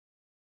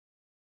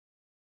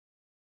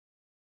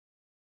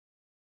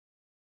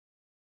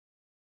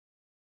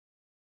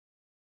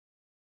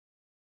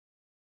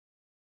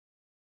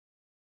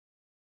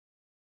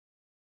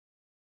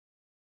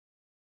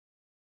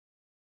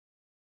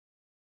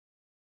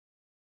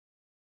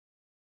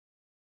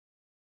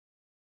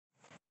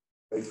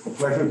It's a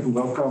pleasure to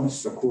welcome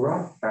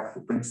Sakura back to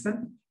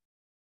Princeton.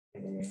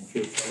 And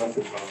she's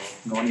selected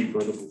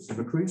non-invertible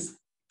symmetries.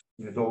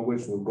 And as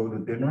always, we'll go to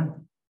dinner.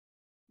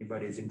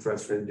 Anybody is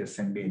interested, just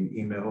send me an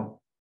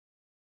email,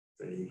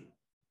 say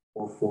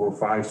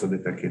 445, so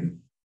that I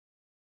can,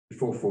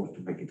 before 4 to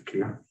make it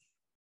clear,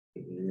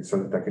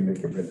 so that I can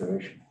make a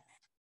reservation.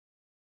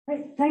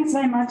 Great, thanks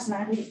very much,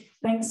 Nadi.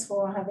 Thanks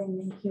for having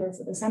me here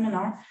for the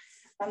seminar.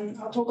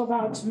 I'll talk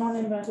about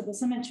non-invertible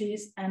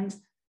symmetries, and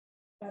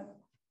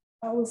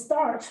I will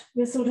start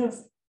with sort of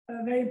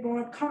a very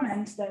broad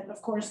comment that,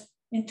 of course,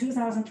 in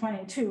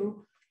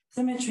 2022,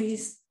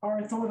 symmetries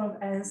are thought of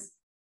as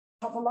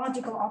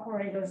topological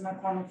operators in a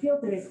quantum field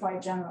theory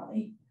quite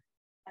generally.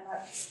 And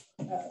that's,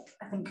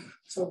 I think,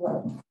 sort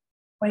of the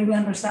way we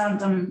understand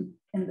them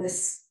in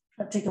this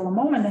particular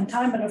moment in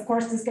time. But of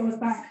course, this goes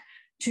back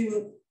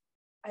to,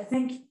 I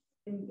think,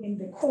 in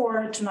the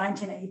core to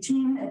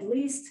 1918 at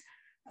least,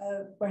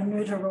 when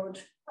Noether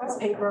wrote a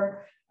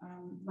paper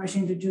where she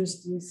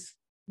introduced these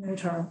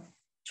Noether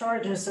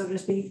charges, so to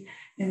speak,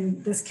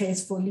 in this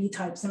case for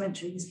Lie-type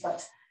symmetries.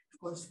 But of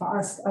course, for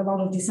us, a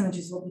lot of these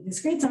symmetries will be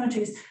discrete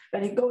symmetries,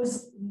 but it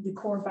goes in the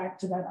core back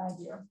to that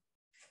idea.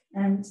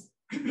 And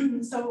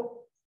so,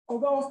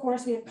 although of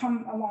course we have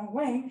come a long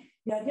way,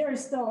 the idea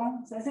is still,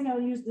 so I think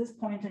I'll use this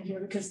pointer here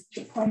because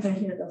the pointer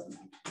here doesn't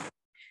matter.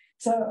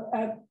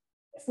 So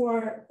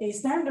for a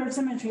standard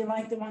symmetry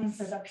like the ones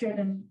that appeared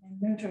in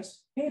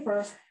Noether's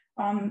paper,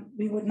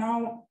 we would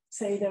now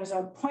say there's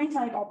a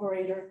point-like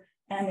operator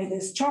and it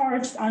is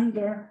charged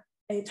under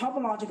a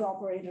topological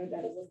operator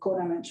that is of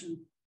codimension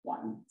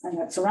 1, and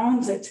that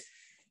surrounds it,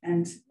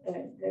 and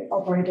the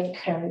operator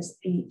carries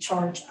a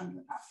charge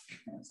under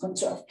that. It's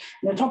conserved.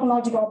 And the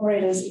topological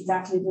operator is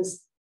exactly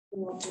this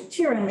object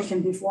here, and we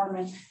can deform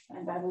it,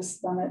 and that is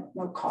done at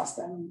no cost.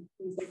 And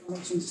these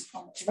informations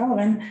are not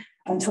relevant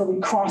until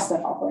we cross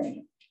that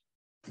operator.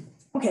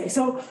 Okay,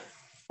 so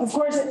of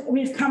course,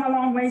 we've come a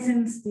long way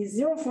since the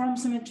zero-form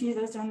symmetries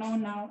as are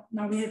known now.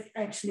 Now we have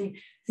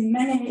actually seen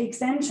many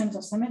extensions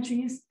of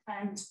symmetries,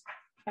 and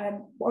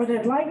what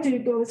I'd like to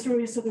go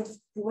through is sort of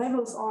the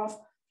levels of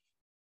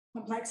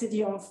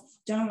complexity of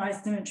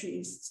generalized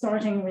symmetries,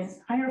 starting with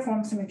higher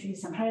form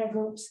symmetries and higher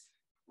groups,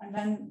 and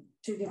then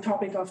to the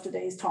topic of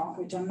today's talk,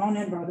 which are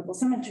non-invertible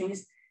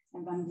symmetries,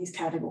 and then these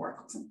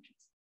categorical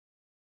symmetries.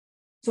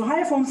 So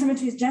higher form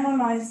symmetries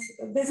generalize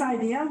this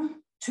idea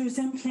to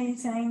simply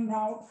saying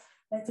now,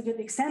 let's look at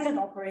extended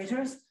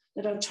operators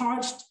that are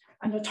charged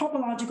under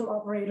topological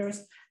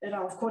operators that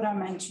are of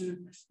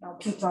codimension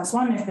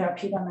p+1 if they are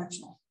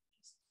p-dimensional.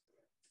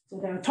 So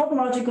there are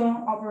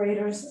topological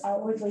operators. I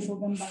always label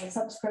them by a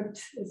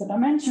subscript as a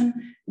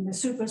dimension, and the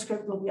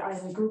superscript will be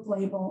either a group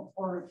label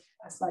or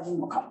a slightly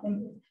more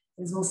coupling.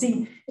 As we'll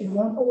see, it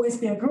won't always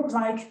be a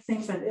group-like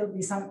thing, but it'll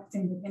be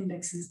something that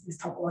indexes this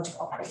topological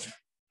operator.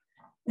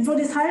 And for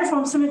these higher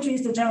form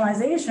symmetries, the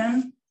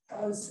generalization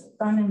was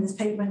done in this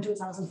paper in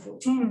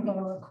 2014, by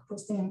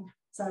Christine,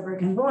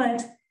 Seiberg, and Boyd,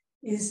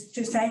 is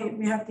to say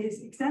we have these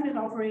extended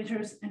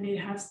operators and they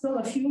have still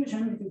a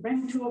fusion. If you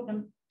bring two of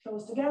them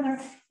close together,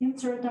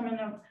 insert them in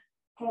a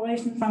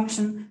correlation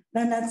function,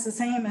 then that's the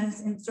same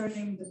as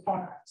inserting the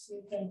products. So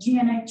if they're G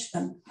and H,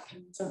 then you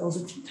can insert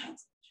also G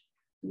times H.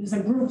 These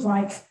are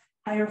group-like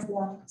higher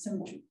form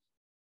symmetry.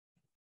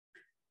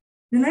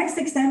 The next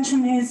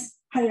extension is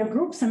higher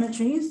group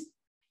symmetries,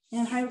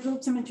 and higher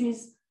group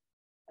symmetries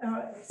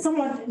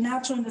somewhat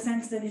natural in the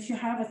sense that if you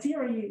have a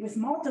theory with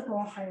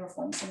multiple higher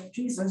form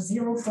symmetries, so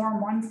 0 form,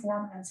 1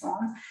 form, and so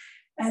on,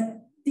 and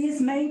these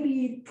may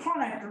be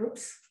product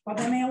groups, but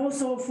they may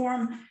also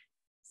form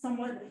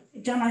somewhat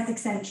generalized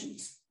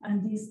extensions.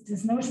 And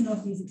this notion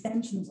of these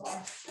extensions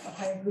of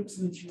higher group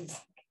symmetries.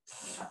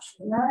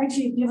 And I'll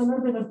actually give a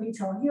little bit of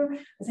detail here.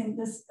 I think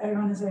this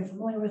everyone is very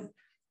familiar with.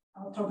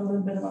 I'll talk a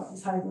little bit about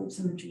these higher group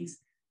symmetries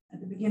at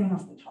the beginning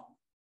of the talk.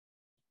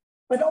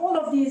 But all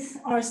of these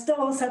are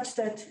still such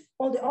that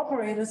all the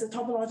operators, the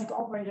topological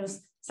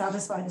operators,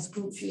 satisfy this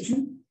group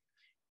fusion.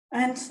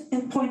 And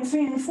in point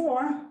 3 and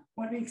 4,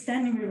 when we're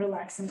extending, we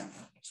relax in that.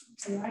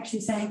 So we're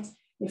actually saying,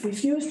 if we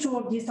fuse two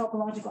of these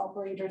topological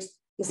operators,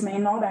 this may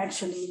not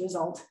actually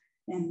result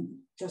in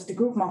just a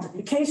group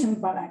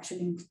multiplication, but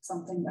actually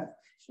something that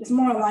is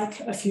more like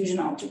a fusion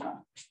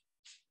algebra.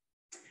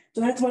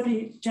 So that's what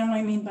we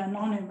generally mean by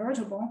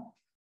non-invertible.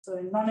 So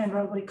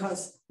non-invertible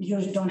because we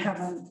usually don't have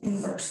an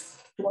inverse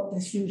to what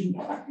this fusion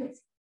product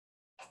is.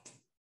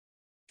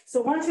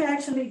 So once we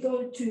actually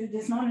go to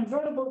this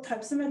non-invertible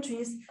type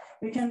symmetries,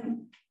 we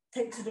can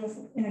take sort of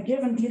in a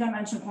given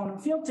d-dimensional quantum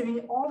field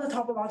theory, all the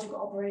topological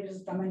operators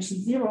of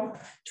dimension 0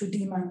 to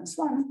d-1,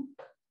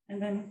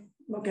 and then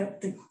look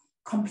at the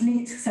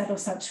complete set of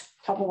such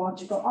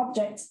topological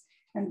objects,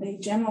 and they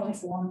generally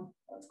form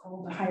what's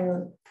called the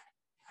higher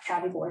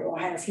category or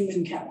higher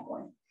fusion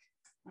category.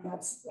 And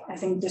that's, I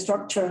think, the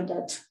structure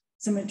that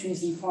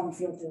symmetries in quantum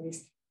field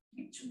theories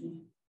actually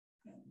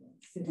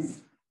fit in.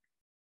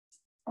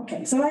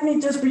 Okay, so let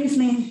me just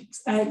briefly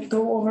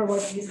go over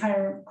what these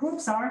higher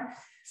groups are.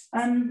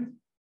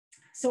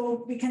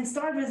 So we can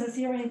start with a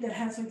theory that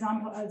has, for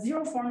example, a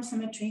zero form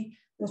symmetry.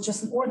 There's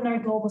just an ordinary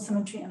global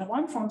symmetry and a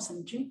one form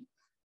symmetry.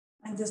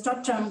 And the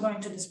structure I'm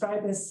going to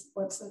describe is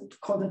what's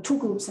called a two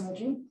group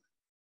symmetry.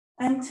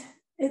 And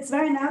it's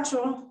very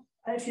natural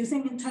if you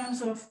think in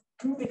terms of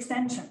group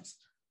extensions.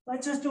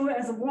 Let's just do it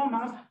as a warm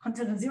up,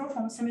 consider zero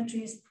form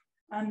symmetries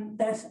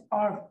that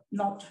are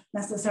not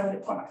necessarily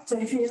product. So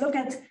if you look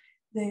at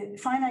the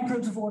finite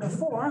groups of order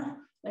 4,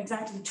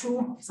 exactly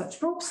two such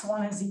groups.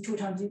 One is Z2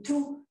 times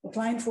Z2, the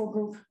client 4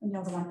 group, and the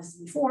other one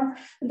is Z4.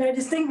 And they're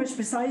distinguished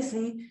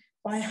precisely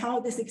by how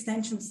this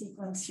extension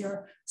sequence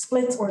here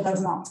splits or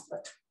does not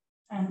split.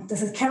 And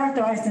this is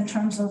characterized in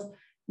terms of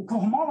the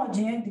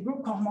cohomology, the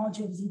group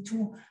cohomology of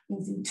Z2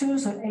 with Z2,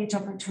 so H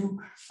upper 2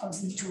 of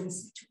Z2 is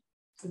Z2.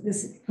 So this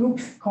group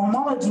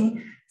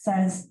cohomology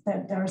says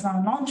that there is now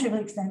a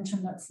non-trivial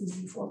extension, that's the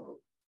Z4 group.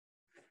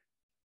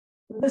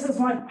 So this is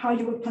how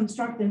you would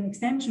construct an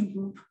extension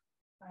group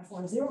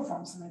for a zero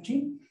form symmetry.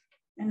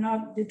 And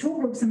now the two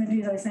group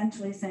symmetries are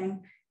essentially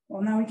saying,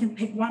 well, now we can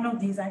pick one of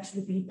these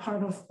actually be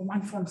part of a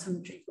one form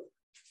symmetry group.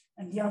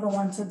 And the other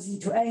one, so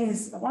Z2A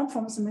is a one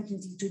form symmetry,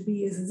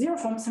 Z2B is a zero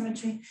form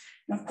symmetry.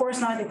 And of course,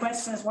 now the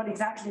question is, what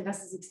exactly does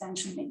this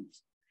extension mean?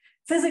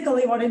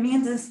 Physically, what it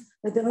means is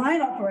that the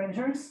line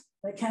operators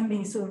that can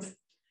be sort of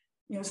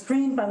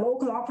screened by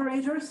local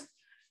operators,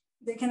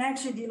 they can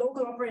actually, the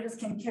local operators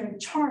can carry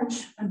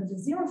charge under the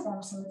zero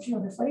form symmetry or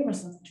the flavor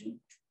symmetry.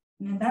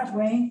 And in that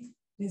way,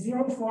 the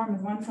zero form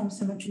and one form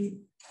symmetry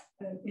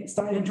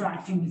start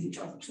interacting with each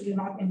other. So they're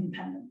not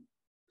independent.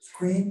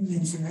 Screen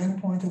means an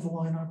endpoint of a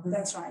line operator.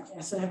 That's right.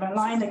 Yeah. So you have a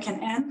line that can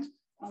end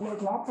a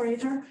local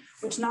operator,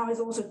 which now is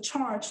also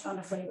charged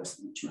under flavor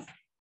symmetry.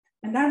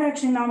 And that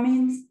actually now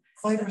means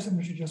flavor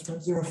symmetry just for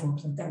zero form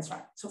symmetry. That's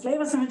right. So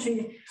flavor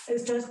symmetry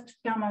is just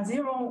gamma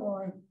 0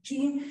 or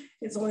G.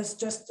 It's always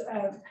just,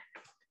 so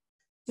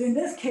in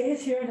this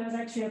case here, there's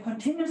actually a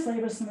continuous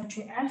flavor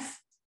symmetry F.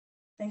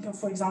 Think of,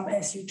 for example,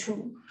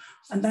 SU2.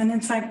 And then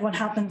in fact, what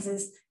happens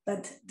is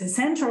that the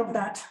center of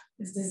that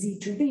is the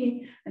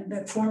Z2B, and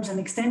that forms an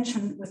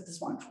extension with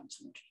this one form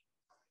symmetry.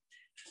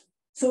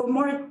 So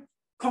more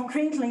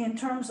concretely, in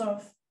terms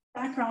of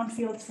background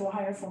fields for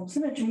higher form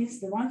symmetries,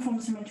 the one form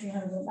symmetry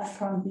has a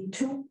background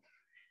B2,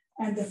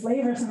 and the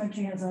flavor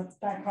symmetry has a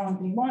background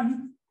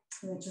B1,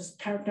 which is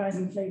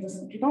characterizing flavor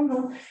symmetry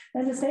bundle.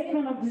 And the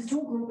statement of this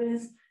two group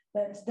is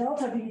that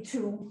delta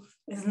B2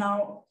 is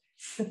now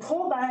the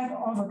pullback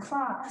of a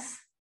class,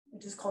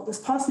 which is called this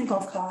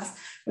Postnikov class,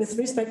 with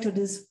respect to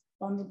this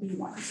bundle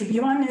B1. So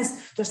B1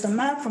 is just a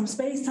map from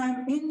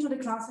space-time into the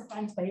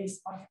classifying space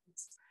of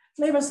this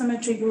flavor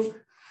symmetry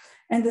group.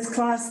 And this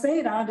class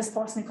theta, this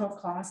Postnikov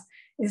class,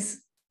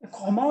 is a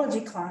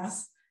cohomology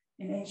class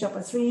in H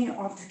upper 3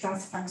 of the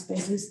classifying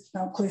space with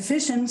now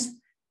coefficients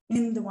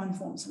in the one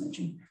form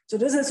symmetry. So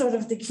this is sort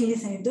of the key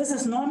thing. If this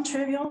is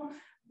non-trivial,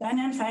 then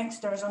in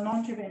fact, there's a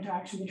non-trivial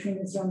interaction between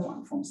the zero and the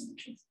one form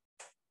symmetries.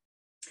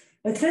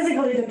 But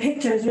physically, the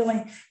picture is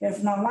really, you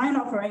have now line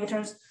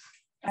operators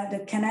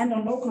that can end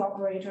on local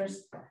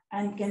operators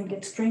and can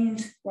get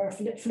screened where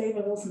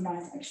flavor Wilson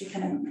lines actually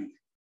can emanate.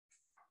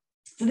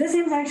 So this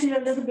seems actually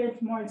a little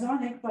bit more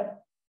exotic,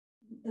 but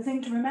the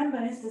thing to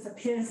remember is this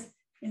appears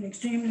in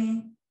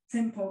extremely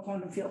simple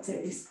quantum field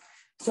theories.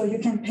 So you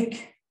can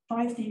pick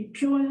 5D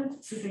pure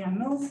Cyprian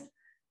Mills.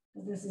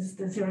 This is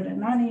the theory that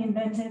Nani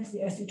invented, the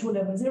SU2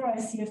 level 0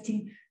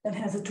 SCFT that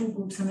has a two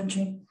group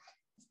symmetry.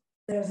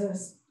 There's a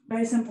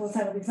very simple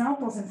set of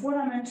examples in 4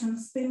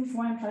 dimensions, spin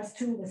 4n plus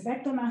 2 with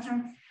vector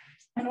matter.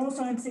 And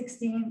also in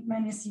 16,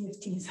 many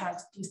CFTs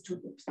have these two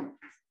groups. So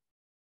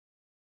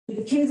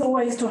the key is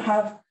always to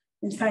have,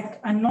 in fact,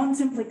 a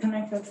non-simply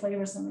connected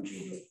flavor symmetry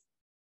group.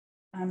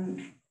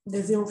 And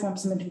the zero form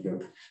symmetry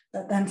group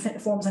that then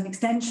forms an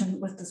extension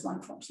with this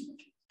one form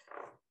symmetry.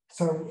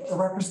 So a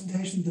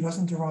representation that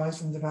doesn't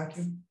arise in the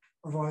vacuum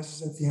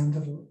arises at the end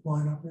of a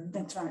line operator?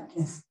 That's right,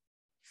 yes.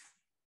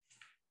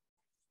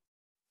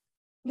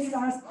 Please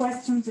ask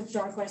questions if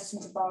there are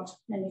questions about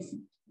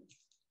anything.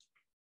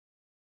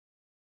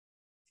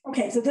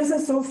 Okay, so this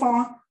is so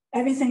far,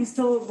 everything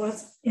still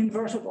was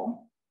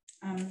invertible.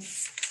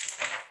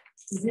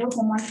 Zero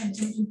form one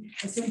symmetry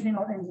is simply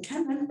not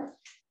independent.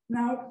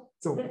 Now,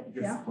 so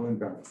just going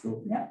back,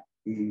 so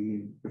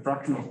the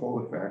fractional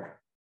Hall effect,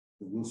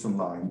 the Wilson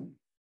line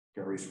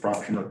carries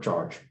fractional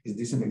charge. Is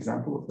this an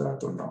example of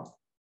that or not?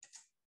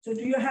 So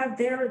do you have,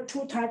 there are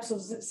two types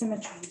of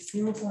symmetries,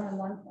 zero form and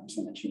one form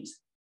symmetries.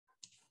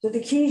 So the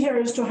key here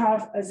is to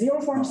have a zero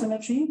form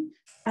symmetry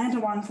and a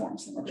one form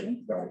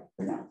symmetry. Right.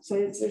 Yeah, so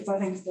it's I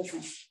think it's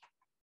different.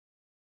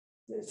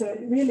 So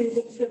really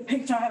the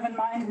picture I have in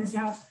mind is you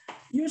have,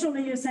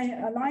 usually you say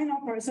a line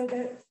operator, so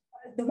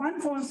the one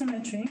form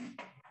symmetry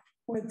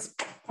with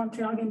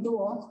Pontryagin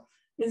dual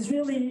is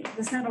really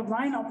the set of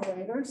line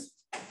operators,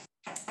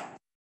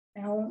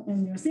 L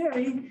in your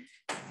theory,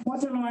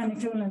 modulo and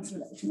equivalence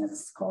relation.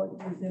 That's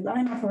called the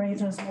line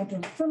operators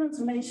modulo equivalence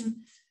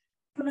relation.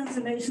 Equivalence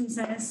relation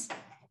says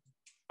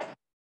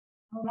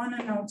L1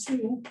 and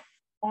L2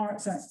 are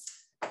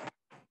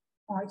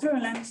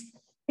equivalent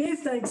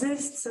if there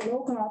exists a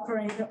local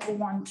operator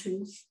O1,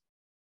 2,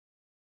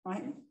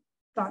 right,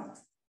 that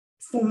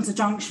forms a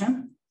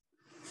junction,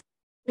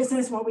 this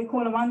is what we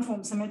call a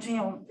one-form symmetry,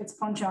 or it's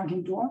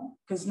Pontryagin dual,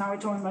 because now we're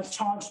talking about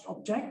charged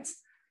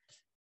objects.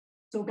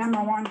 So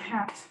gamma 1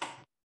 hat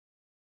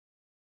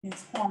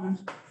is 1,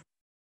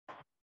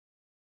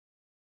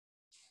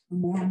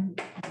 1,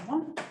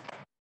 1.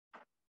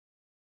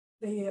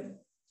 The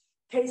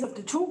case of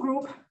the 2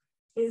 group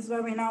is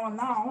where we now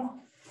allow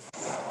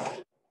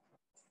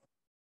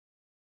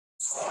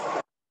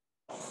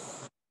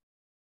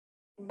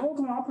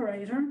local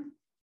operator.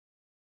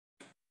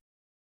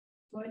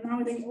 So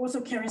now they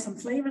also carry some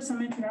flavor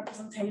symmetry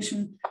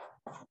representation.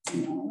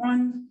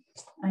 1,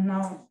 and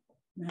now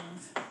we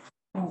have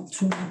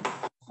L2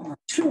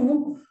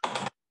 R2.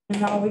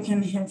 And now we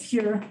can have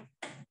here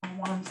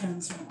R1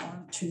 tensor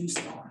R2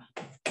 star.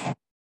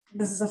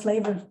 This is a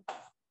flavor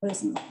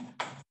person.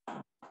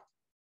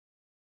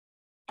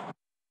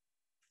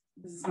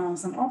 This is now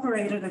some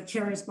operator that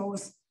carries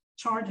both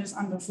charges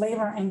under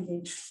flavor and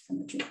gauge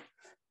symmetry.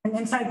 And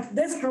in fact,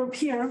 this group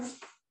here,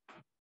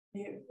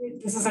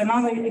 this is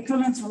another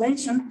equivalence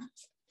relation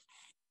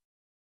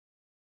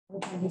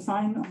which I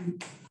define on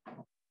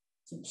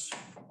such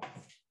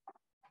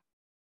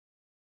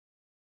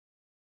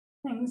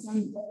things.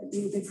 And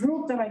the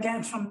group that I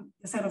get from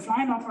the set of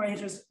line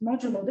operators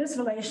modulo this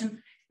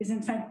relation is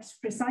in fact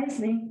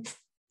precisely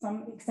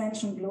some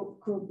extension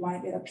group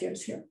like it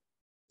appears here.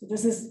 So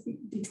this is the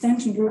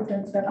extension group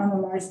that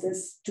analyzes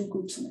this 2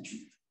 group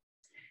symmetry.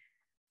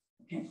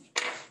 Okay.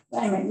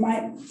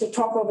 Anyway, the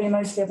talk will be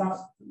mostly about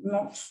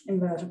not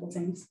invertible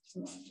things.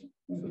 So,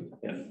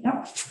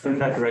 yeah. In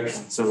that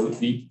direction. So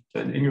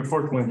in your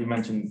 4th point, you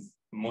mentioned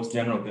the most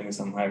general thing is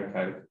some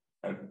higher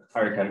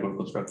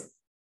categorical structure.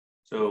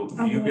 So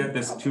do you get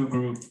this 2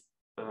 group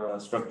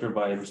structure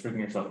by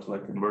restricting yourself to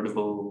like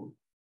invertible?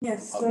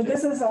 Yes. objects? So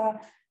this is a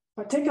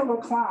particular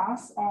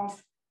class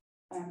of,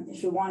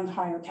 if you want,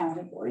 higher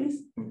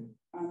categories,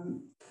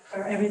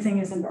 where everything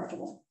is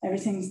invertible.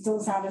 Everything still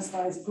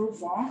satisfies group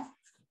law.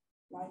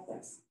 Like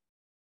this.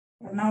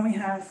 And now we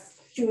have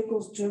Q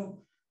equals to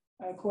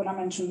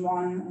codimension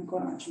 1 and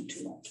codimension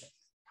 2 objects.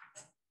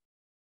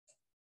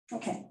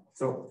 Okay.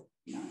 So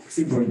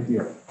see going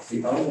here,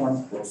 the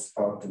R1 plus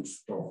R2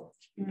 store.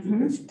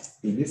 Is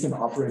this an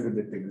operator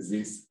that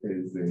exists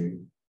as a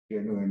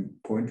genuine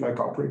point-like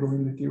operator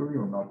in the theory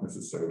or not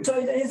necessarily? So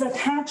it is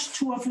attached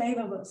to a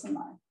flavor Wilson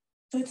line.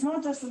 So it's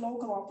not just a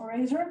local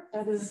operator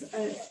that is,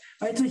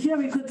 right? So here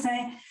we could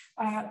say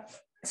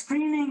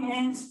screening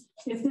is,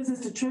 if this is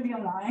the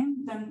trivial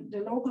line, then the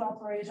local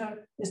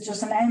operator is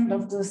just an end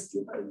of this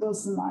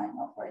Wilson line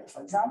operator,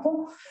 for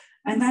example.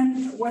 And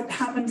then what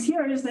happens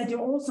here is that you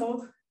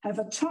also have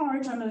a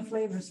charge under the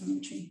flavor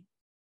symmetry.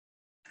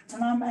 So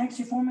now I'm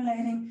actually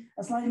formulating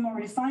a slightly more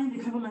refined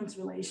equivalence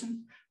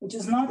relation, which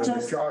is not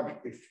just the charge.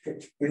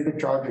 Is the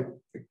charge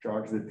a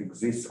charge that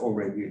exists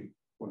already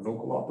for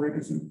local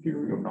operators in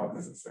theory or not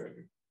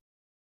necessarily?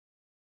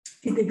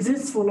 It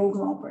exists for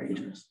local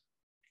operators.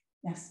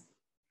 Yes.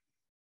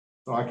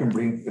 So I can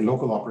bring a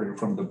local operator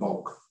from the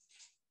bulk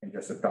and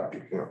just attach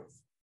it here.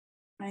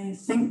 I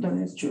think that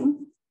is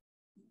true.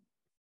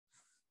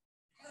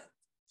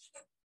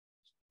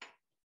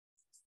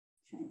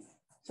 Okay.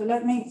 So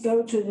let me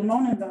go to the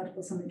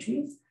non-invertible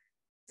symmetries.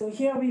 So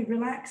here we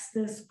relax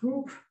this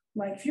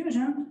group-like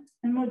fusion,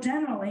 and more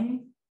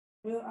generally,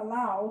 will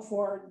allow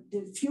for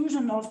the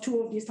fusion of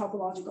 2 of these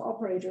topological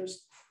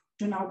operators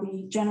to now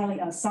be generally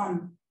a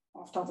sum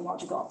of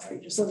topological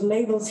operators. So the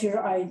labels here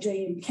I,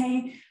 J, and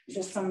K,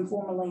 just some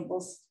formal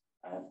labels.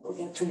 We'll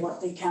get to what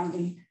they can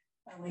be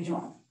later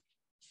on.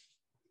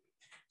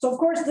 So of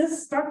course,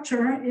 this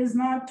structure is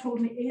not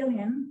totally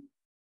alien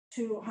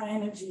to high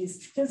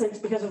energies physics,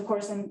 because of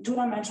course, in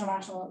 2-dimensional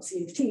rational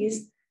CFTs,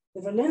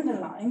 the Verlinden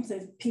lines,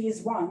 if P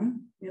is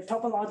 1, we have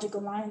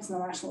topological lines in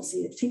the rational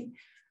CFT,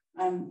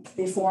 and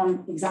they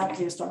form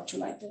exactly a structure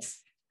like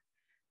this.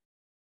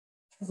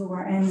 So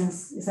where n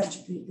is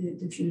essentially the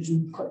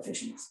diffusion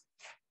coefficients.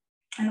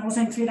 And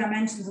also in 3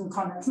 dimensions in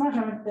condensed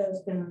matter,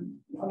 there's been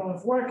a lot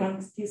of work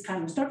on these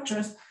kind of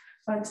structures,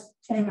 but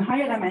in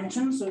higher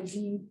dimensions, so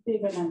G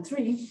bigger than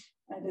 3,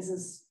 this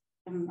is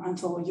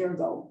until a year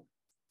ago,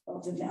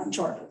 relatively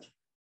uncharted.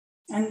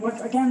 And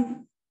what,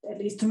 again, at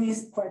least to me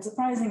is quite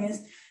surprising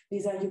is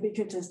these are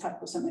ubiquitous type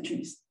of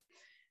symmetries.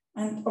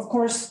 And of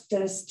course,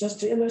 there's, just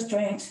to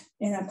illustrate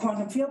in a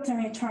quantum field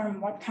theory term,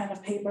 what kind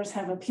of papers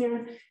have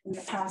appeared in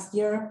the past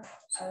year.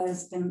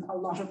 There's been a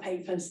lot of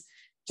papers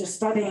just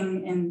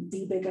studying in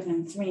D bigger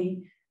than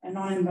 3 and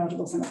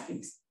non-invertible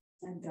symmetries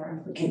and their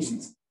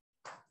implications.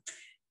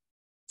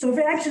 So if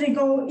we actually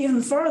go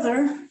even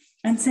further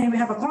and say we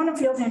have a quantum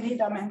field in D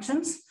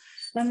dimensions,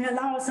 then we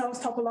allow ourselves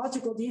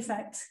topological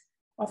defects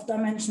of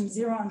dimension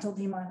 0 until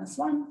D minus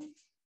 1.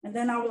 And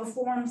then I will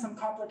form some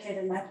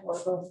complicated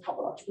network of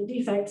topological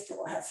defects. They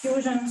will have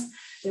fusions,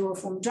 they will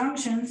form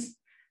junctions.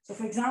 So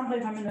for example,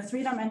 if I'm in a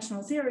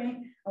 3-dimensional theory,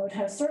 I would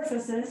have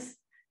surfaces.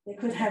 They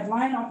could have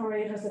line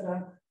operators that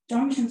are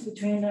junctions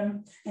between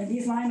them. And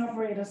these line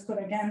operators could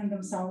again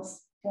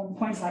themselves form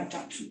point-like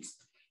junctions.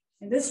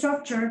 And this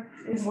structure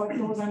is what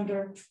goes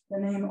under the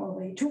name of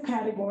a 2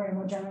 category,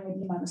 or generally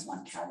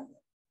D-1 category.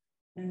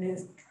 And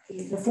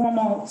the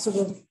formal sort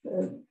of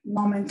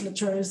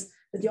nomenclature is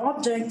that the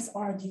objects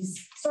are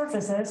these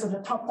surfaces, so the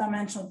top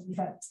dimensional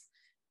defects.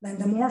 Then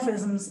the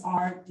morphisms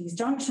are these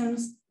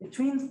junctions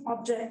between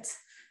objects,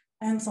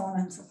 and so on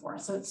and so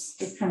forth. So it's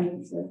this kind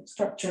of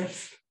structure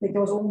that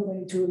goes all the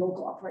way to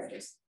local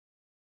operators.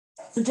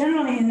 So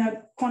generally in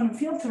a quantum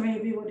field theory,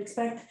 we would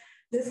expect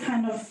this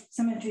kind of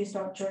symmetry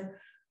structure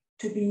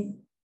to be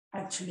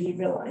actually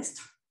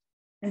realized.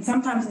 And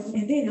sometimes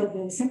indeed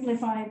it'll be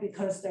simplified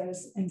because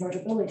there's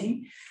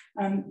invertibility,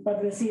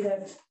 but we'll see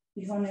that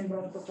these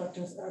non-invertible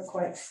structures are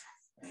quite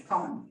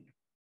common.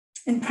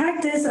 In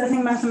practice, I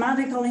think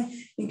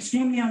mathematically,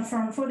 extremely on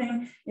firm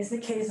footing is the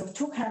case of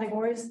 2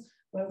 categories,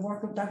 the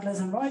work of Douglas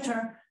and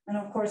Reuter, and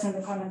of course in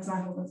the convex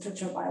mathematical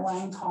literature by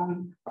Wang,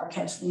 Tong,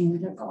 Barkesh-Lee,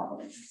 and their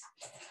collaborators.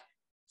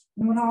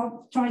 And what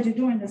I'll try to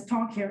do in this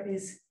talk here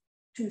is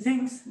 2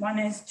 things. One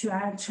is to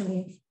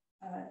actually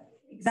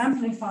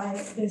exemplify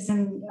this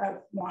in a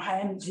more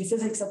high-energy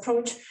physics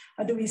approach.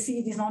 How do we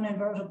see these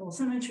non-invertible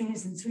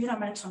symmetries in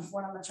 3-dimensional,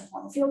 4-dimensional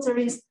quantum field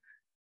theories?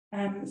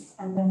 And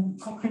then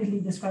concretely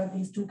describe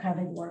these 2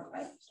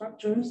 categorical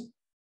structures.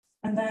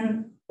 And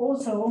then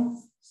also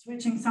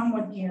switching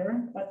somewhat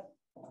gear, but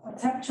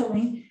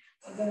conceptually,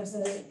 there's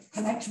a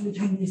connection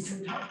between these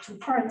two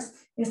parts,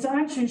 is to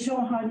actually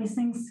show how these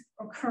things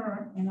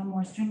occur in a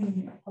more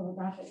stringy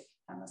holographic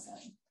kind of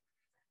setting.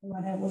 We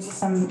might have also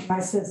some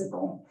nice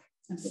physical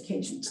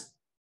implications.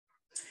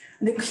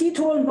 And the key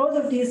tool in both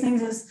of these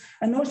things is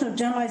a notion of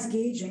generalized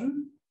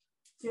gauging.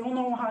 So you all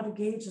know how to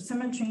gauge a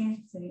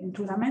symmetry, say in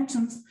 2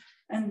 dimensions,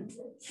 and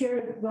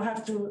here we'll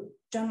have to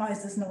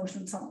generalize this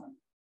notion somewhat.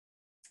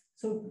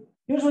 So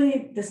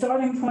usually the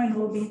starting point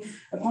will be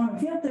a quantum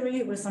field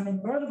theory with some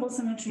invertible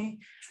symmetry,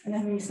 and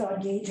then we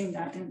start gauging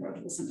that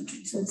invertible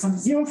symmetry. So it's some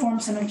zero form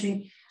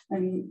symmetry,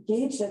 and we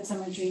gauge that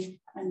symmetry,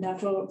 and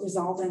that will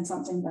result in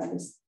something that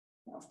is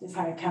of this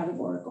higher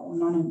categorical or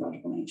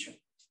non-invertible nature.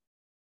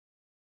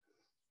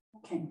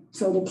 Okay,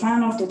 so the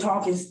plan of the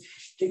talk is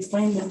to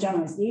explain this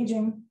generalized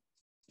gauging,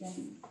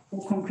 then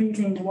go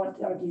concretely into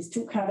what are these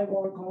 2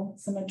 categorical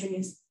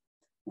symmetries,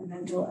 and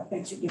then to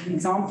actually give an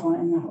example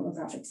in a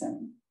holographic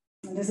setting.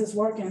 And this is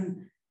work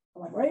in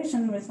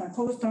collaboration with my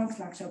postdocs,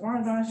 Lakshya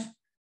Bharadash,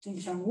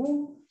 Jingxiang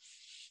Wu,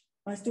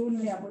 my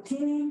student Leah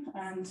Bottini,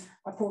 and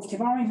Apoorv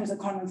Tiwari, who's a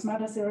convex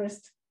matter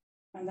theorist,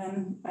 and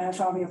then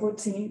Fabio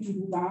Buzzi,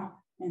 Lula,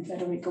 and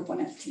Federico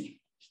Bonetti,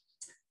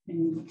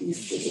 in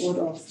this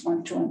order of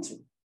 1, 2, and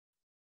 3.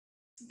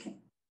 Okay.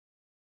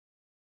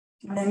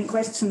 And any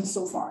questions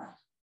so far?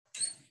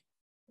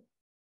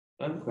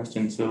 I have a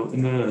question. So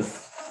in the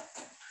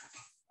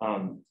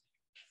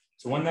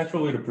so one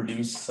natural way to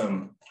produce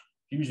some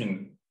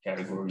fusion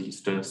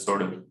categories to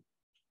sort of,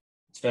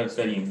 instead of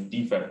studying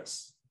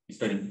defects, you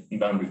study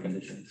boundary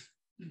conditions.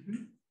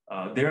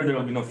 Mm-hmm. There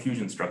will be no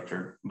fusion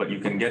structure, but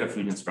you can get a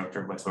fusion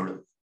structure by sort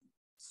of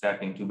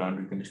stacking 2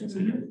 boundary conditions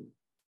together.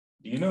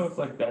 Mm-hmm. Do you know if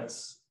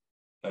that's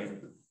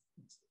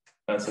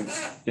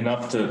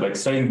enough to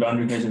studying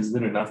boundary conditions? Is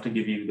it enough to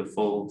give you the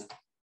full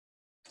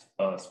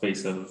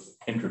space of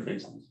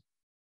interfaces?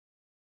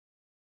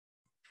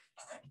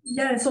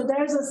 Yeah, so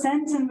there's a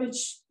sense in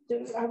which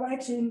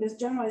actually in this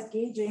generalized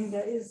gauging,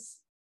 there is,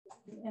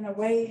 in a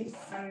way,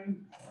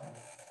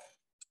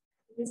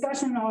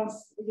 discussion of,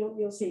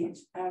 you'll see it,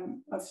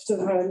 of sort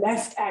of a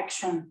left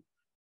action,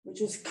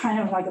 which is kind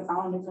of like a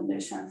boundary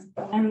condition.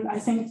 And I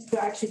think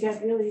to actually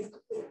get really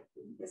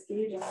this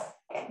gauging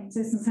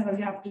consistency,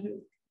 you have to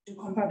do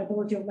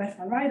compatibility of left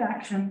and right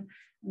action,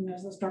 and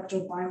there's a structure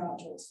of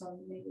bimodules. So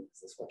maybe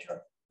this is what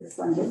you're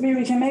referring to.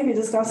 We can maybe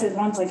discuss it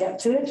once I get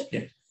to it.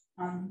 Yeah.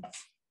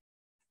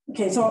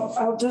 Okay, so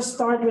I'll just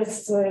start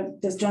with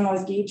this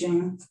generalized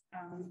gauging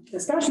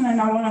discussion, and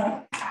I want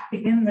to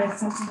begin with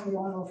something we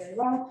all know very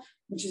well,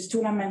 which is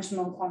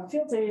 2-dimensional quantum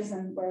field theories,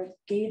 and where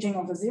gauging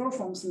of a zero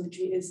form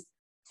symmetry is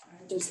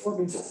just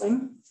orbital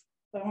thing.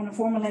 So I want to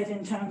formulate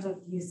in terms of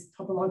these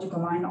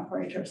topological line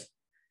operators.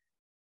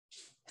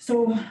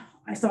 So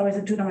I start with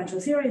a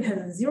 2-dimensional theory. It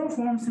has a zero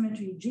form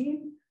symmetry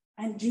G,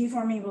 and G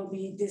for me will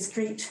be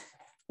discrete.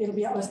 It'll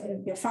be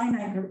a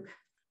finite group.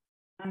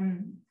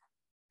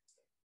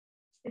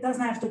 It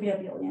doesn't have to be a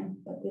billion,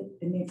 but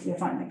it needs to be a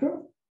finite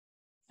group.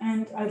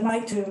 And I'd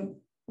like to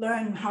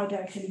learn how to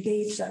actually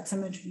gauge that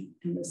symmetry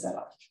in the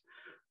setup.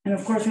 And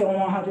of course, we all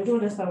know how to do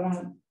this, but I want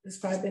to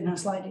describe it in a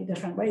slightly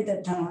different way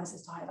that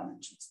generalizes to high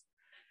dimensions.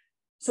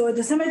 So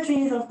the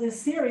symmetries of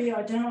this theory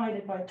are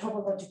generated by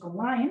topological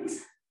lines.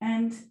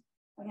 And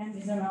again,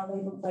 these are now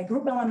labeled by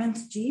group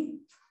elements G,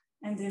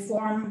 and they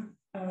form,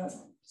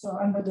 so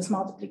under this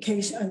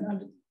multiplication,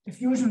 under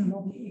diffusion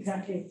will be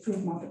exactly a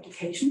proof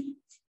multiplication.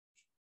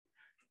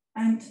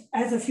 And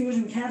as a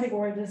fusion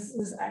category, this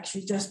is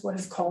actually just what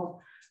is called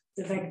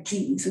the vec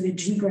G, so the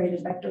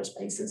G-graded vector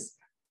spaces.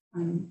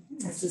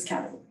 That's this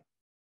category.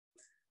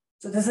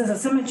 So this is a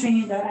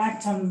symmetry that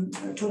acts on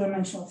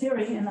 2-dimensional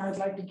theory, and I'd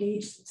like to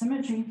gauge the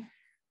symmetry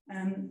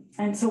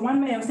And so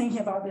one way of thinking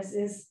about this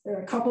is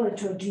couple it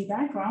to a G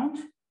background.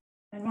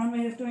 And one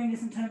way of doing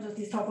this in terms of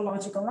these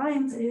topological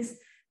lines is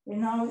we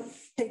now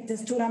take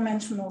this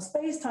two-dimensional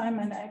space-time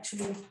and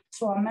actually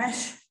throw a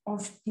mesh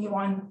of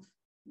D1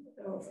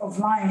 of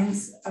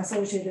lines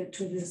associated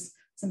to this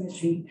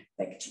symmetry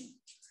vector.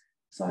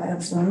 So I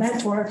have a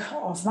network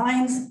of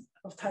lines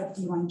of type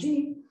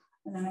D1G,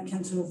 and then I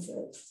can sort of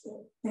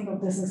think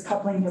of this as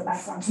coupling the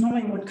backgrounds.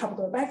 Normally you would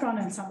couple the background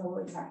and some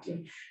over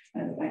exactly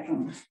the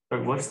background.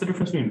 But what's the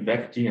difference between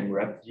VecG and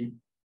RepG?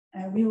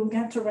 We will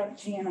get to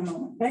RepG in a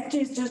moment. VecG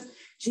is just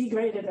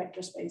G-graded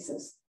vector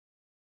spaces.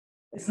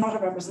 It's not a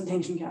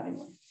representation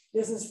category.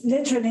 This is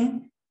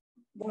literally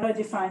what I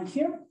defined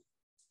here.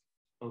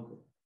 Okay.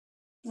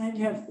 And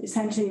you have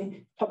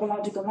essentially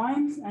topological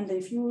lines, and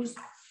they fuse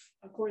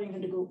according to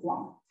the group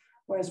law.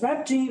 Whereas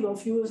RepG will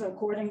fuse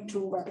according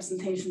to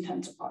representation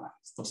tensor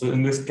products. So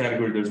in this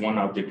category, there's one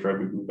object for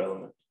every group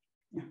element.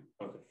 Yeah.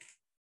 Okay.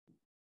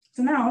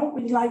 So now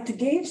we'd like to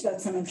gauge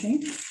that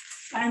symmetry.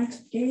 And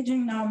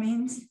gauging now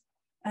means,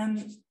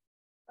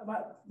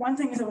 about one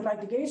thing is I would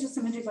like to gauge the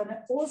symmetry,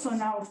 but also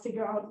now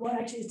figure out what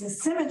actually is the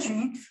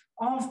symmetry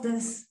of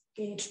this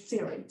gauge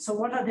theory. So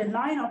what are the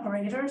line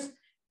operators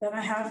that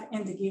I have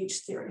in the gauge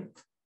theory?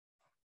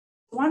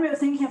 One way of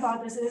thinking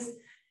about this is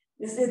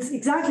it's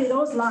exactly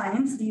those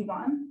lines,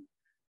 D1,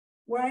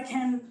 where I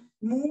can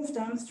move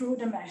them through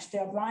the mesh.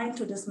 They're blind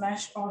to this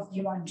mesh of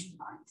D1G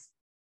lines.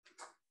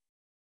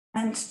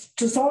 And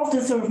to solve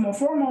this sort of more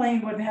formally,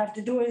 what we have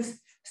to do is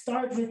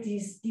start with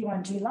these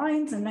D1G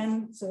lines, and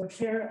then so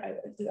here,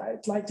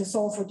 I'd like to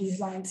solve for these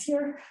lines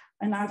here,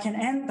 and I can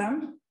end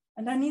them.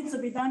 And that needs to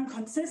be done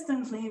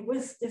consistently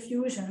with the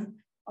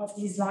fusion of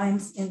these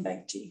lines in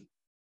VecG.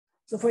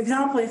 So for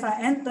example, if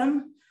I end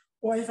them,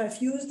 or if I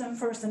fuse them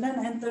first and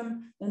then end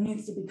them, that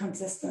needs to be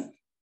consistent.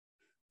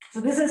 So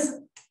this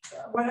is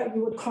what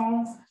you would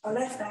call a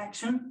left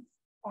action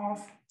of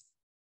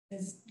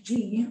this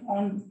G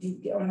on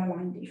a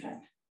line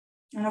defect.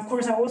 And of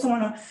course, I also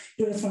want to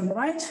do this from the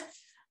right.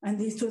 And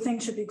these two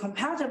things should be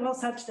compatible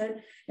such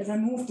that as I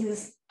move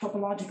this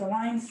topological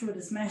line through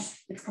this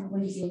mesh, it's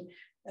completely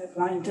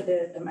blind to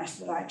the mesh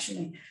that I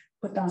actually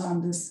put down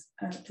on this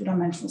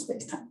two-dimensional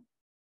space-time.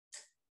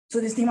 So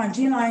these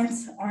D1G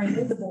lines are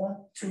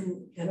invisible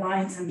to the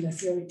lines in the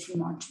theory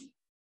T1G.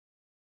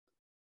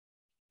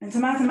 And so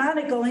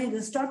mathematically,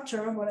 the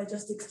structure, what I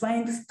just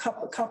explained, is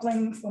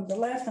coupling from the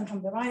left and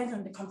from the right,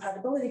 and the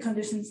compatibility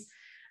conditions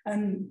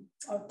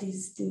of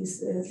these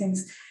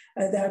things,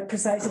 they're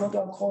precisely what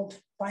are called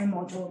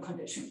bimodular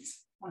conditions.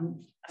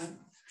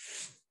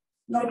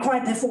 Not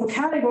quite the full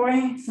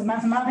category. So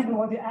mathematically,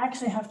 what you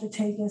actually have to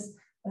take is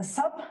a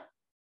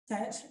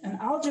subset, an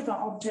algebra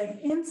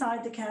object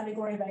inside the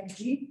category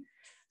VecG.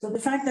 So the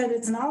fact that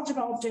it's an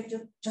algebra object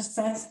just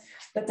says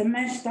that the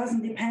mesh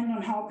doesn't depend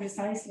on how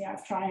precisely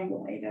I've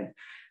triangulated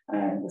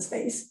the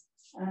space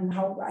and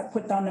how I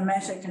put down the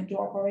mesh. I can do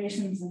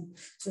operations and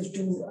so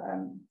do.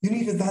 You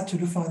needed that to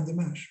define the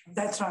mesh.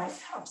 That's right,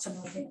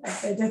 absolutely.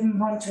 I didn't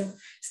want to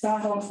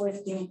start off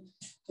with the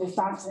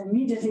dots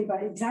immediately,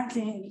 but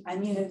exactly I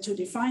needed to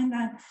define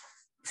that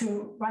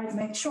to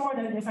make sure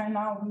that if I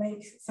now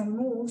make some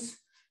moves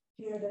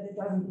here, that it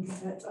doesn't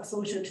get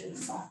associated.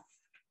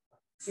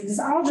 So this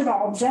algebra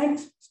object,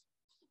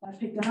 I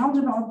picked an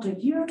algebra object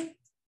here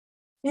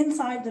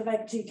inside the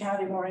VecG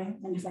category.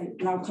 And if I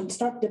now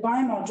construct the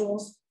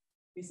bimodules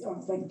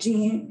of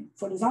VecG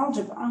for this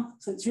algebra,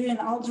 so it's really an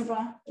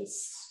algebra,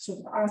 it's sort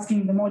of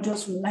asking the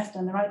modules from the left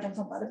and the right and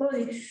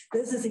compatibility.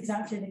 This is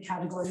exactly the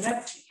category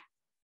VecG.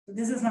 So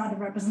this is now the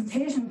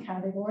representation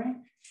category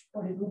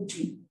for the group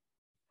G.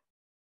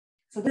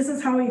 So this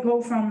is how we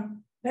go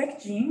from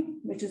VecG,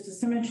 which is the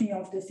symmetry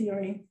of the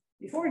theory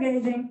before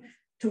gauging,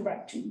 to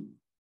RepG.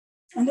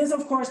 And this,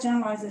 of course,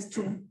 generalizes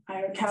to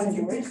higher categories.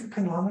 Did you pick a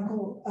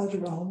canonical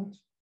algebra element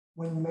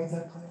when you made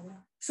that claim?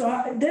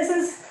 So this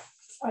is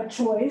a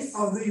choice.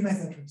 Oh, you made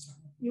that choice.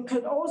 You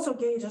could also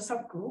gauge a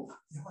subgroup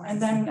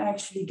and then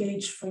actually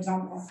gauge, for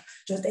example,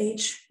 just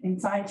H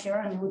inside here,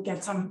 and you would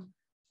get some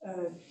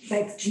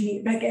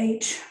VecG,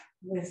 H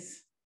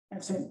with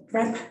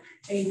rep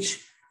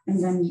H,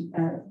 and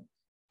then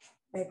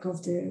back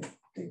of the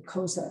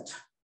coset.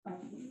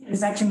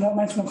 It's actually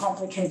much more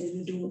complicated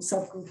to do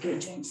subgroup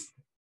gaugings.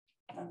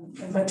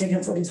 In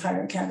particular for these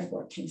higher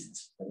category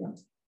cases. But yeah.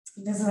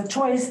 This is a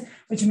choice,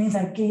 which means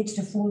I gauge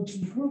the full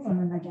G group and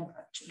then I get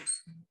RepG.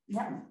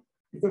 Yeah.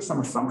 Is there some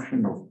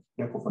assumption of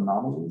lack of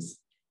anomalies?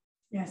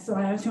 Yeah, so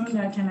I assume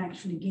that I can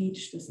actually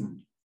gauge this.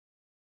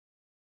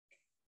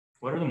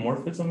 What are the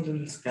morphisms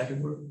in this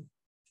category?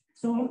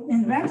 So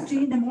in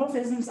VecG, the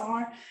morphisms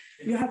are,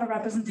 you have a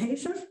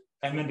representation.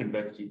 I meant in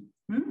VecG.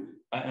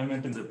 I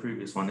meant in the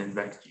previous one in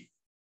VecG.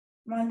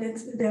 Well,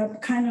 they're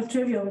kind of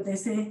trivial. They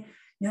say,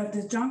 you have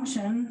this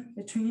junction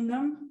between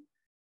them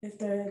if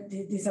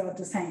these are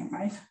the same,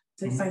 right?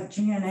 So it's like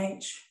G and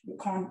H, you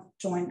can't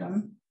join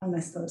them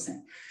unless they're the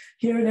same.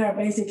 Here, they are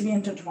basically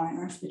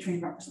intertwiners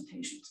between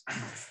representations.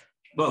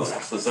 Well,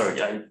 so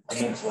sorry,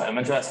 I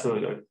meant to ask, so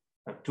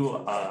I have two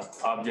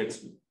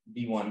objects,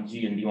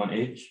 D1G and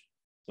D1H.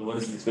 So what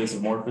is the space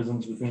of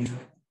morphisms between them?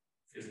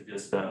 Is it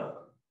just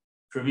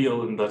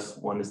trivial and thus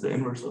one is the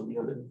inverse of the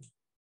other?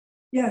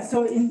 Yeah,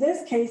 so in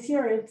this case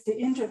here, it's the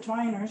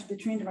intertwiners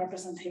between the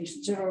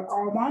representations. There are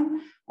R1,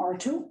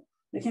 R2.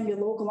 They can be a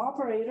local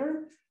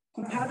operator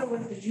compatible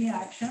with the G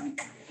action,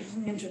 which is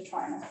an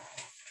intertwiner.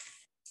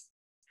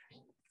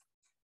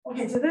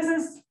 Okay, so this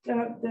is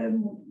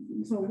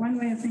so one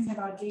way of thinking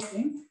about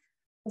gauging.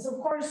 So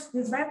of course,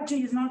 this rep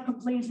G is not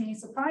completely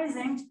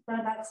surprising,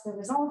 but that's the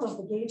result of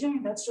the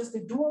gauging. That's just a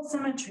dual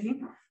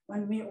symmetry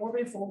when we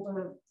orbifold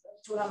a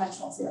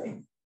two-dimensional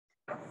theory.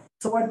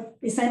 So what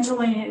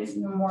essentially is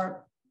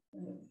more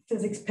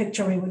physics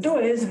picture we would do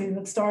is we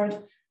would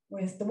start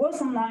with the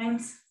Wilson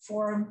lines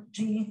for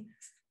G.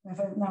 We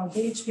have now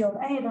gauge field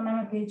A,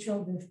 dynamic gauge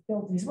field. We've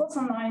built these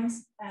Wilson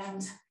lines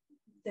and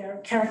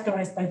they're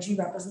characterized by G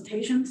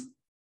representations.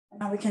 And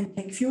now we can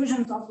take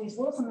fusions of these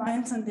Wilson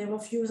lines and they will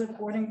fuse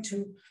according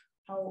to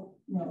how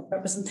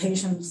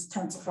representations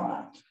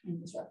tensify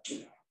in this rep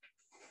G.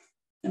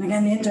 And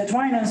again, the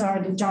intertwiners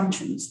are the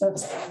junctions.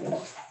 That's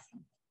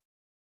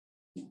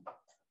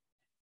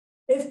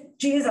if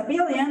G is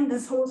abelian,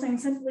 this whole thing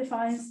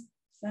simplifies.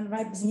 Then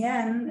rep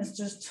Zn is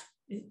just,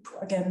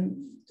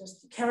 again,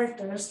 just the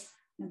characters.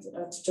 And so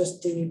that's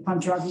just the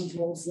Pontryagin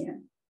dual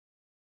Zn.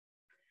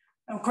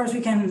 Of course,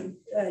 we can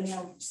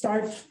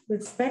start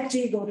with spec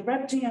G, go to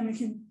rep G, and we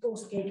can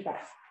also gauge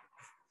back.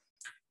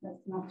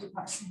 That's not too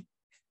parsing.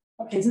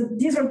 Okay, so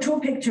these are two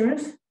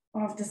pictures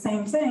of the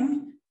same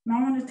thing. Now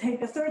I want to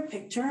take a third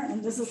picture,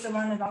 and this is the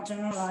one that I'll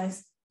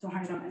generalize to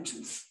higher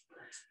dimensions.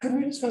 Could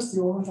we discuss the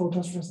orbifold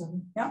just for a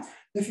second? Yeah.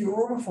 If you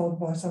orbifold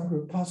by some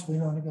group, possibly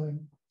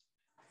non-abelian,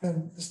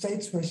 then the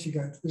state space you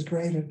get is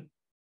graded,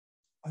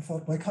 I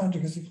thought, by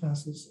conjugacy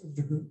classes of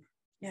the group.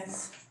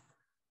 Yes.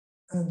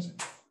 And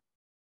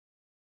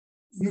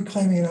you're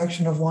claiming an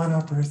action of line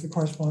operators that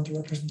correspond to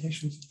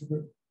representations of the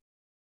group.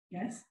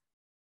 Yes.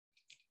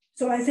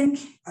 So I think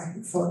I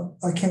thought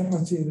I can't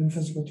quite see it in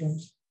physical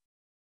terms.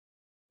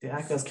 They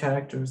act as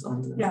characters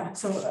on the. Yeah.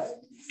 So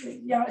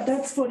yeah,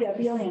 that's for the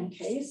abelian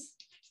case.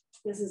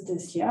 This is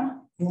this here.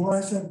 Well, what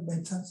I said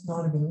made sense,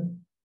 non-abelian.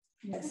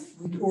 Yes.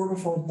 We'd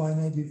orbifold by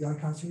maybe the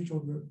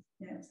iconsaedral group.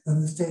 Yes.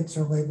 And the states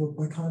are labeled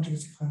by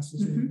conjugacy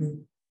classes of the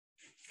group.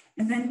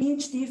 And then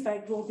each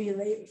defect will be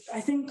labeled. I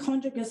think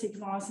conjugacy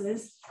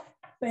classes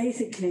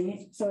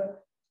basically, so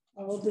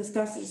I will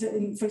discuss this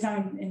for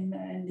example, in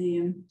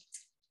the,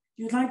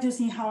 you'd like to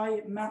see how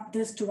I map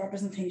this to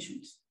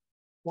representations.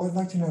 Well, I'd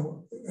like to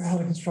know how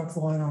to construct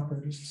the line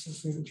operators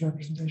associated with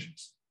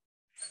representations.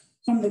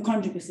 From the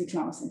conjugacy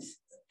classes.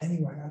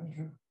 Anyway, I don't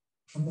care.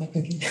 I'm not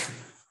thinking.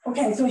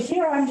 Okay, so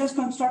here I'm just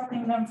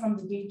constructing them from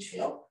the gauge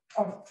field.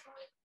 Or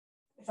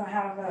if I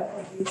have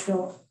a gauge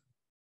field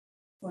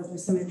for the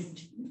symmetry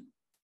G.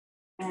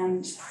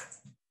 And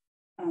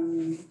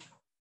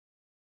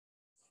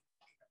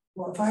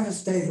well, if I have a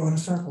state on a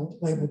circle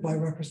labeled by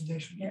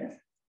representation, yes.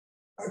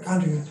 A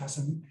conjugate class,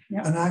 and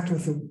act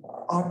with the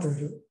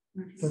operator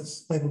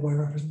that's labeled by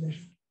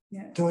representation.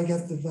 Yeah. Do I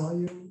get the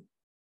value?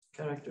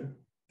 Character.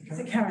 It's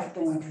a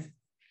character. Okay.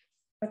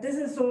 But this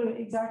is sort of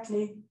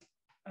exactly.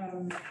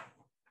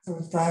 So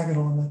it's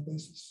diagonal on that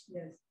basis.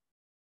 Yes.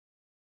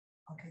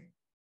 Okay.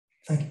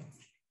 Thank you.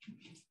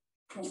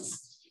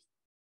 Yes.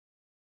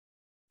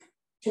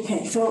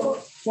 Okay, so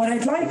what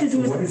I'd like to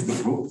do what is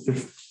the group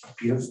that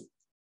appears?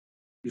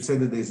 You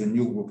said that there's a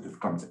new group that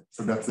comes in.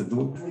 So that's the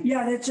dual?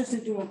 Yeah, that's just a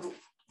dual group.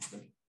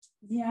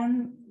 The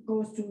n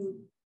goes to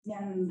the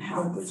n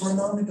half. For a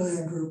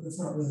non-abelian group, it's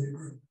not really a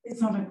group. It's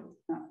not a group,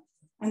 no.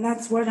 And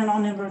that's where the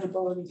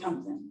non-invertibility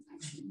comes in,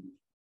 actually.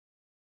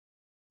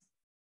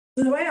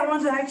 So the way I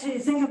want to actually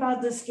think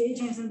about this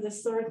gauging is in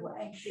this third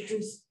way, which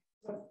is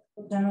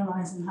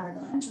generalized in higher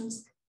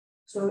dimensions.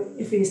 So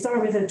if we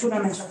start with a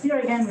two-dimensional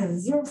theory again with a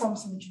zero form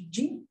symmetry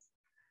G,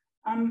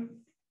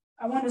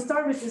 I want to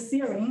start with this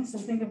theory. So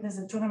think of this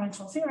as a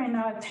two-dimensional theory.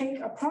 Now I take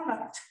a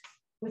product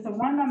with a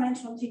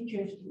one-dimensional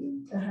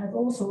TQFT that has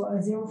also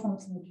a zero form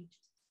symmetry G.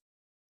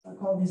 I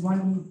call these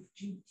 1D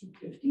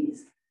TQFTs.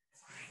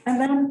 And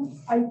then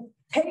I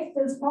take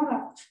this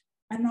product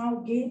and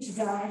now gauge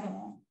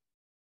diagonal.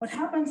 What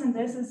happens in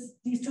this is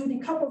these two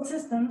decoupled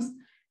systems,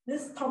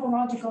 this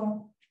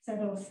topological set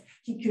of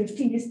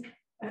TQFTs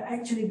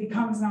actually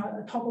becomes now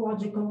a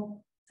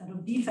topological set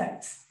of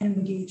defects in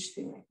the gauge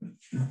theory.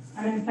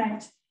 And in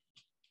fact,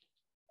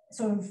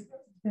 sort of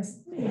this,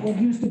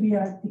 what used to be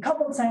a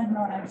decoupled set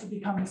now actually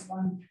becomes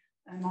one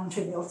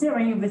non-trivial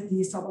theory with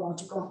these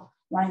topological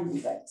line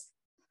defects.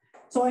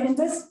 So in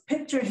this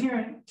picture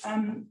here,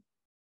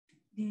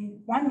 the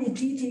 1D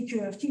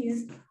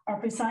GTQFTs are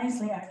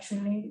precisely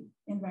actually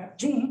in rep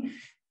G.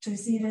 To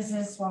see this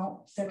as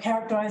well, they're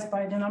characterized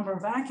by the number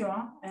of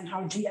vacua and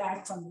how G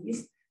acts on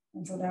these.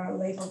 And so they're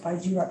labeled by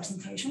G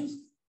representations.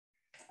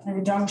 And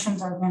the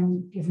junctions are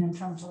then given in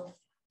terms of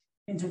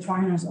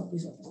intertwiners of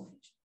these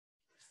representations.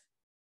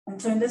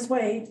 And so in this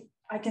way,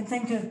 I can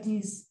think of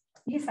these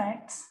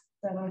effects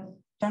that are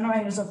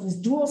generators of this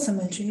dual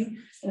symmetry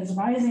as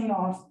rising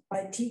off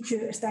by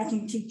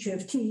stacking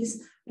TQFTs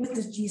with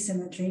this G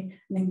symmetry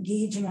and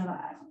engaging a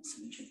diagonal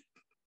symmetry.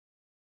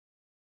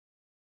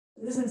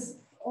 This is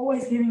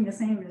always giving the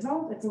same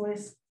result. It's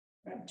always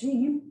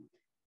G,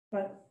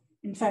 but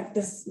in fact,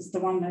 this is the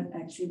one that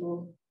actually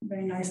will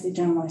very nicely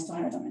generalize to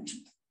higher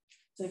dimensions.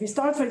 So if you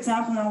start, for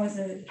example, now with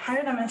a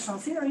higher dimensional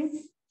theory,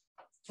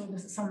 so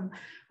this is some,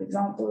 for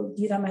example,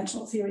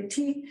 d-dimensional theory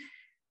T,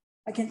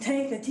 I can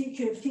take a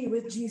TQFT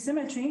with G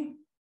symmetry,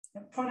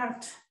 a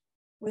product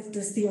with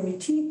this theory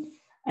T,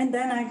 and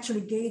then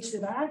actually gauge the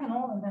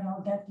diagonal, and then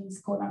I'll get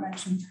these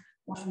co-dimension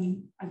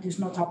one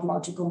additional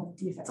topological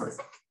defects.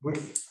 Sorry.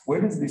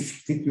 Where does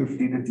this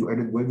TQFT that you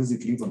added, where does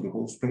it live on the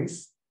whole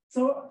space?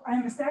 So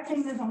I'm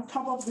stacking this on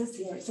top of this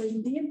theory. So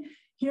indeed,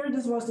 here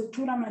this was the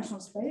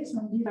two-dimensional space.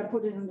 Indeed, I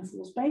put it in the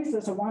full space.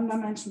 There's a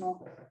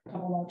one-dimensional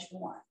topological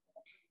one.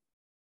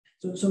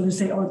 So to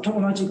say, or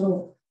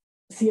topological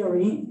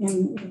theory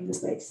in the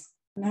space.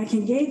 And I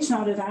can gauge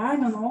now the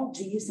diagonal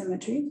G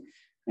symmetry.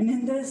 And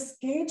in this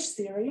gauge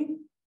theory,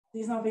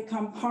 these now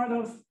become part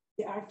of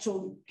the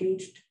actual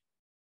gauged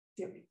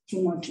theory,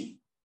 T mod G.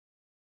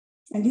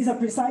 And these are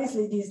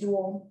precisely these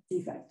dual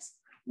defects.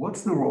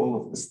 What's the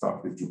role of the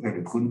stuff that you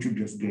added? Couldn't you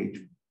just gauge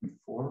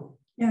before?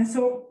 Yeah,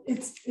 so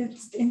it's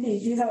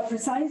indeed, these are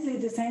precisely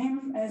the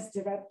same as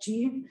the rep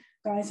G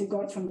guys you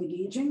got from the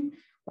gauging,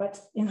 but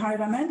in higher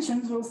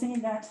dimensions, we'll see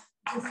that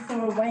this is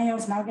a way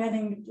of now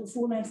getting the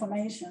full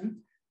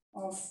information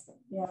of,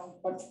 you know,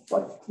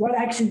 what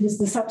actually is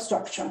the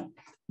substructure.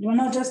 It will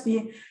not just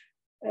be,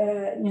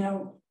 you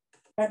know,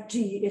 rep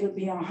G, it'll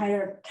be a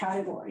higher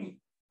category.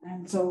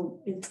 And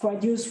so it's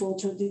quite useful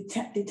to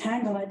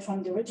detangle it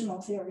from the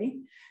original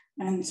theory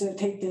and to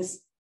take this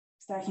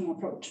stacking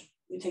approach.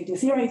 You take the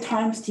theory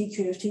times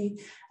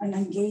TQFT and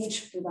then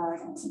gauge the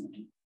diagonal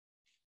symmetry.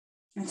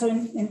 And so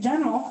in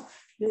general,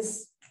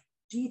 this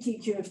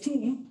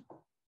GTQFT,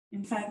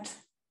 in fact,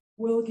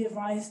 will give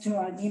rise to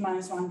a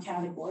D-1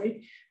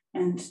 category.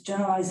 And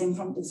generalizing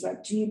from this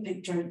rep G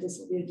picture, this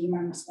will be a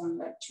D-1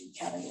 rep G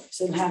category.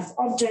 So it has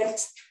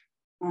objects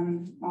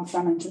of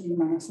dimension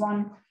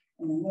D-1,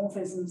 and then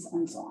morphisms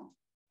and so on.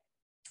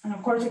 And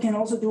of course, we can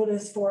also do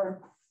this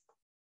for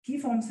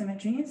P-form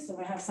symmetries. So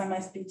we have some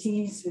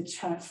SPTs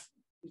which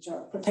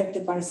are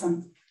protected by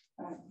some,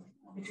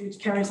 which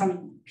carry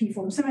some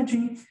P-form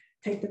symmetry,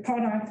 take the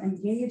product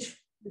and gauge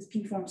this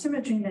P-form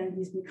symmetry, and then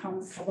these become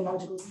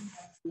topological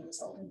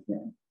resulting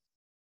here.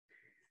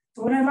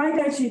 So what I'd like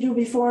to actually do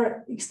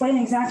before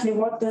explaining exactly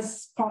what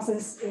this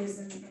process is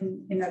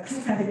in a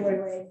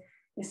P-category way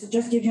is to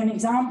just give you an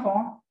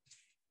example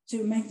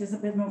to make this a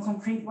bit more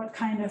concrete, what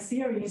kind of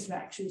theories we're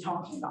actually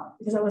talking about.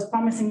 Because I was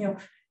promising you,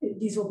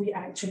 these will be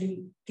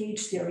actually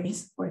gauge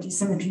theories where these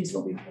symmetries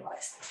will be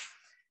realized.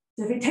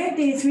 So if we take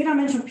the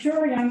three-dimensional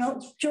pure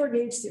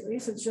gauge theory,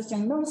 so it's just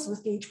Young-Mills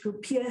with gauge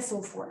group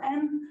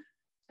PSO4N.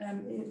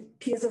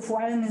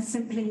 PSO4N is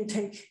simply, you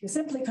take the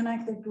simply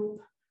connected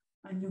group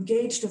and you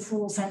gauge the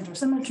full center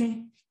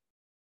symmetry.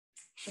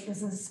 So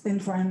this is spin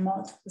for N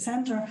mod the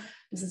center.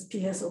 This is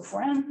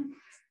PSO4N.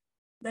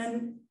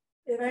 Then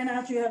right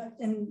after you have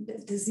in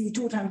the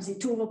Z2 times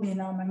Z2 will be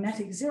now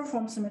magnetic zero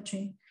form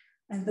symmetry.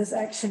 And this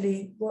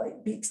actually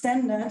will be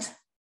extended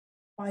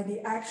by the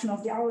action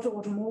of the outer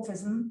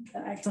automorphism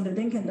that acts on the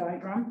Lincoln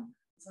diagram.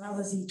 So now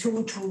the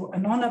Z2 to a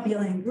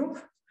non-abelian group.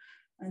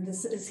 And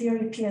this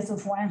theory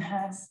PSO4N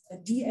has a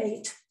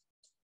D8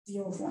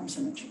 zero form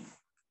symmetry.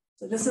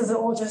 So this is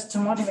all just to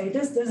motivate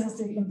this. This is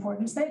the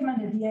important statement.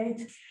 The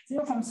D8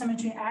 zero form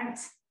symmetry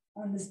acts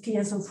on this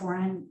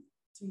PSO4N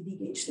 3D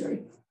gauge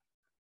theory.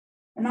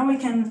 And now we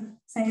can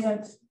say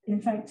that,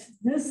 in fact,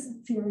 this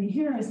theory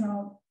here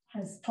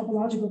has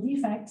topological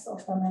defects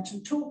of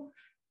dimension 2,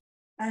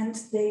 and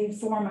they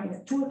form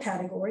a 2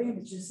 category,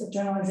 which is a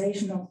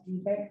generalization of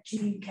the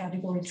G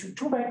category to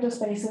 2 vector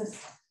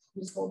spaces.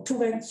 It's called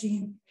 2-vector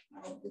G.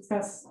 I'll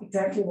discuss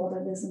exactly what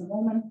that is in a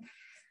moment.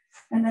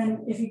 And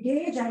then if you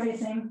gauge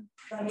everything,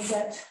 then you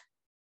get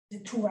the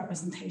 2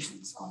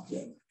 representations of the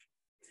A.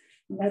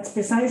 And that's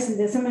precisely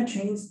the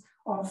symmetries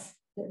of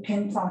the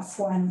pin plus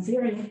 1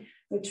 theory,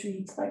 which we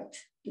expect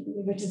to be,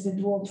 which is the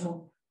dual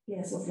to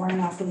PSO4N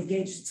after we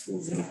gauge its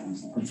full zero.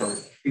 I'm sorry,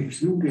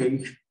 if you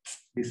gauge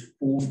this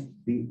full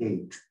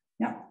D8,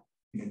 yeah,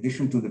 in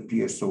addition to the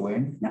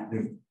PSON, yeah,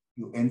 then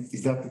you end,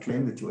 is that the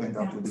claim that you end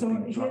up with the so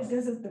pin here, plus?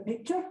 this is the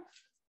picture.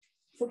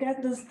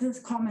 Forget this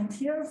comment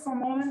here for a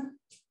moment.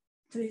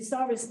 So you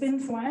start with spin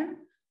for N,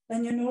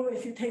 then you know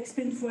if you take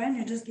spin for N,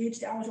 you just gauge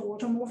the outer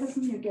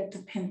automorphism, you get to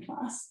pin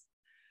plus.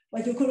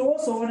 But you could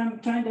also, what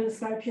I'm trying to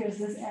describe here is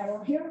this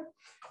arrow here.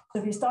 So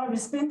if you start with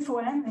spin for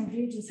N and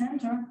gauge the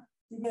center,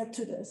 you get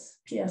to this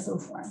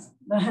PSO4N.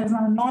 That has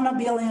now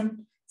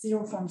non-abelian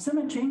zero form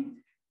symmetry.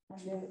 And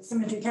the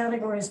symmetry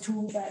category is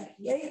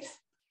 2-8.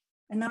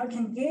 And now we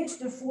can gauge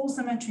the full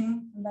symmetry,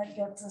 and that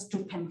gets us to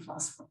pin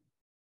plus 1.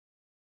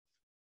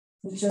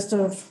 It's just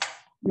sort of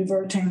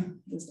reverting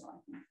this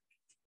diagram.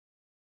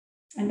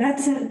 And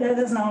that's it. That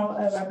is now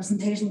a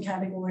representation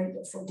category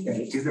for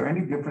D8. Is there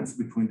any difference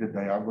between the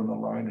diagonal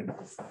line and the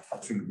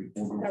absolute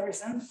order? There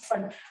isn't,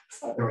 but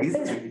There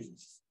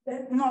is.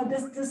 No,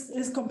 this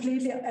is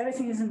completely,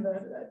 everything is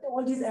inverted.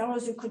 All these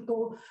arrows, you could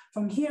go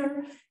from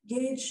here,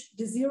 gauge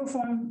the zero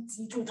form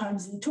Z2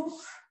 times Z2,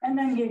 and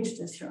then gauge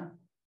this here.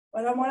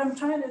 But what I'm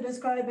trying to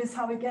describe is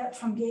how we get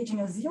from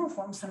gauging a zero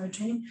form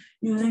symmetry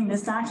using the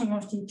stacking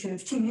of the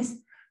QFTs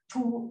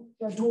to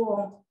a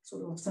dual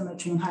sort of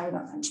symmetry in higher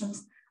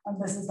dimensions. And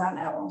this is that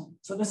arrow.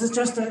 So this is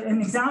just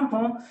an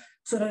example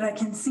so that I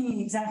can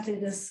see exactly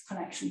this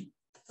connection.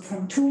 So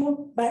from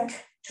 2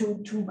 back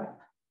to 2 back.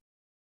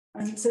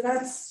 And so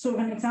that's sort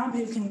of an example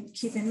you can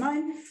keep in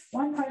mind.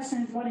 One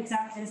question is what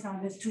exactly is now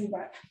this 2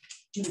 back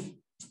G,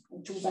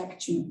 or 2 back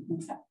G,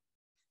 in fact.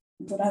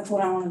 And so that's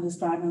what I want to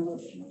describe in a little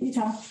bit more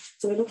detail.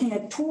 So we're looking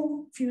at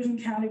 2 fusion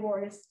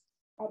categories,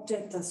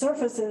 objects and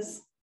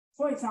surfaces.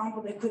 For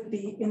example, they could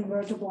be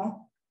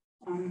invertible,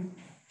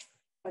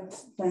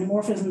 but then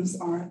morphisms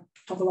are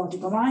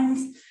topological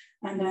lines,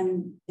 and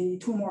then the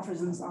 2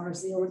 morphisms are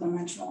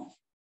zero-dimensional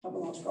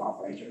topological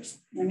operators.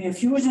 Then we have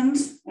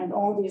fusions at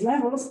all these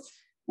levels,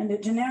 and the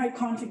generic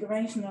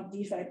configuration of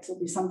defects will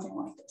be something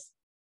like this.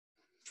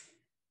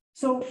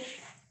 So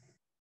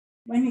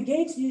when we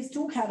gauge these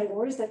 2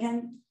 categories,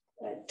 again,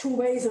 2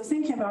 ways of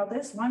thinking about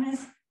this. One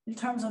is in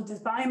terms of this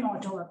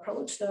bimodule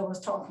approach that I was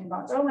talking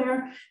about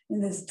earlier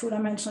in this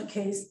 2-dimensional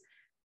case.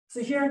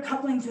 So here,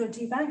 coupling to a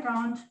G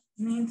background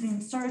means we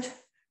insert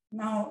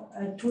now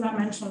a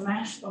 2-dimensional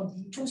mesh of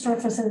the 2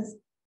 surfaces.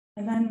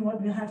 And then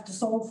what we have to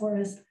solve for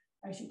is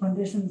actually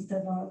conditions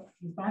that are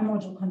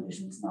bimodule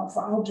conditions now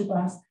for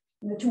algebras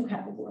in the 2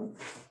 category.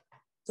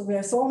 So we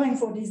are solving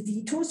for these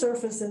D2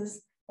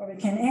 surfaces, where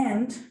we can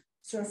end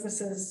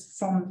surfaces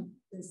from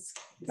this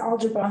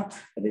algebra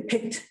that we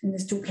picked in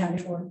this 2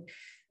 category.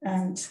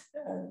 And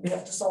we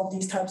have to solve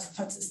these types of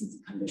consistency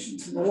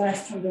conditions on the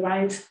left, on the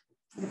right,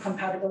 and the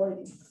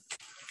compatibility.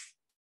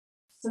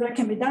 So that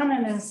can be done,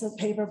 and there's a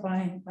paper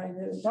by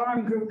the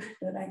Darm group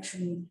that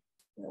actually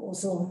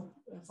also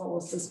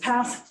follows this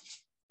path.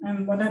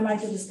 And what I'd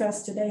like to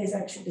discuss today is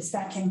actually the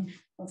stacking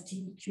of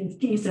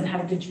QFTs that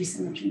have the G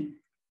symmetry.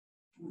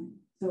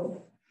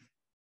 So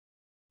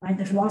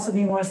the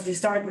philosophy was to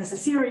start with a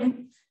theory.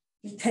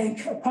 We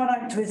take a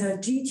product with a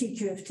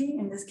GT-QFT,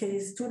 in this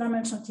case,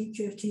 2-dimensional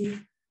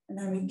TQFT, and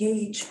then we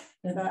gauge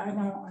the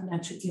diagonal, and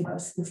that should give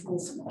us the full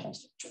symmetry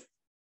structure.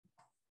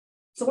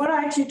 So what are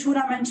actually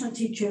 2-dimensional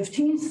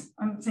TQFTs?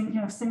 I'm thinking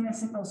of single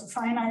signals of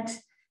finite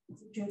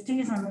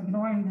TQFTs. I'm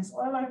ignoring this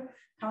Euler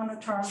counter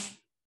term.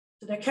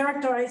 So they're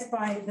characterized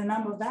by the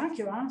number of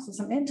vacua, so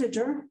some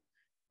integer,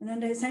 and then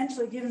they're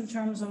essentially given in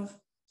terms of,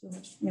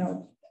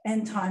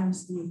 n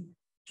times the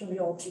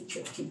trivial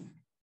TQFT.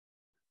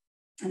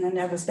 And then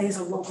they have a space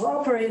of local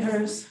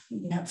operators.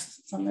 We have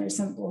some very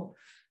simple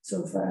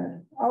sort of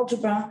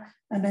algebra.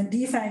 And then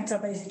defects are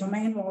basically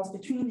domain walls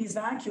between these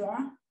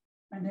vacua,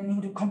 and they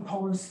need to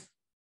compose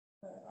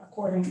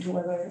according to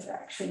whether it's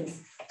actually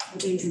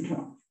adjacent to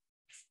them.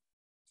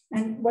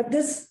 And what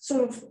this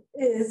sort of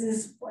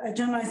is a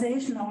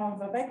generalization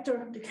of a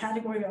vector, the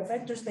category of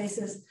vector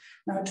spaces,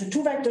 now to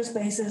 2 vector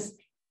spaces,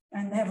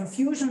 and they have a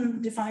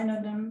fusion defined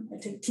on them. I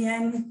take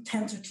Tn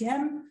tensor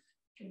Tm,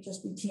 it would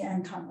just be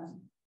Tn times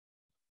n.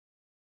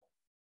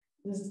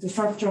 This is the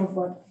structure of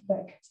what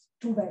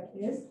 2-vec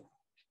is.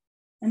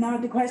 And now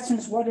the question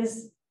is, what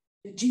is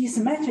the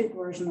G-symmetric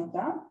version of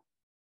that?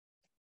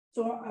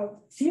 So a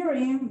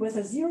theory with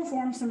a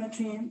zero-form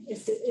symmetry,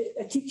 if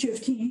a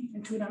TQFT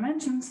in 2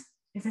 dimensions,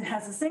 if it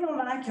has a single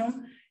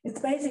vacuum,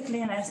 it's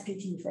basically an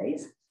SPT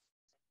phase.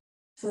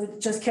 So it's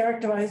just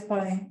characterized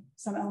by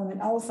some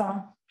element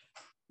alpha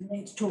and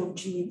H2 of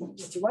G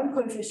with the 1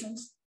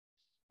 coefficients.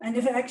 And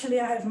if actually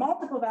I have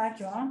multiple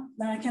vacua,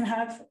 then I can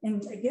have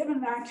in a given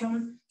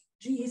vacuum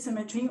G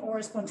symmetry or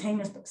a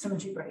spontaneous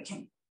symmetry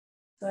breaking.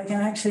 So I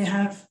can actually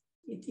have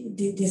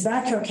these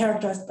vacua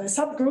characterized by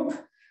subgroup.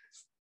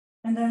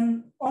 And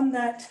then on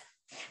that,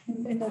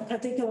 in the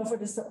particular, for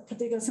this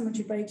particular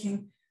symmetry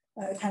breaking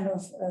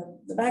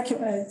the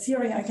vacuum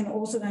theory, I can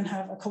also then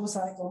have a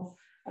cocycle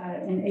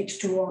in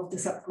H2 of the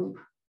subgroup.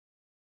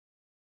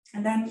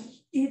 And then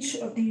each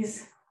of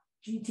these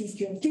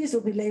GT-QFTs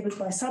will be labeled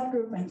by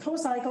subgroup and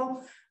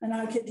cocycle. And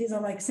now these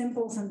are like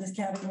simples in this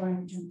category,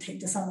 and you can take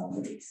the sum over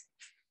these.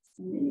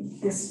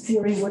 This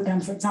theory would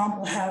then, for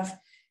example, have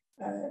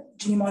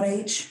G mod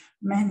H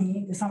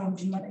many, the sum of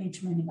G mod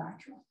H many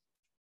vacua.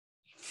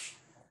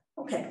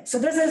 Okay, so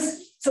this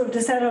is sort of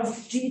the set of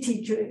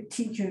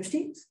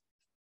GT-QFTs.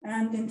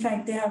 And in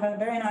fact, they have a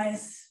very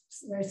nice,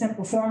 very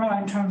simple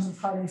formula in terms of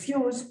how they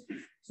fuse.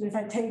 So if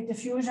I take the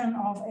fusion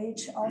of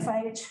H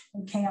alpha H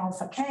and K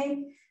alpha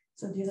K,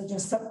 so these are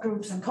just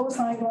subgroups and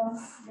cocycle,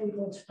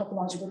 labeled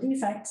topological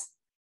defects.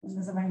 And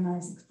there's a very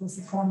nice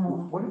explicit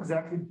formula. What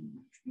exactly do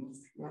you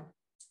fuse here?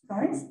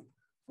 Sorry?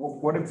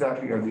 What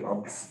exactly are the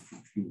objects to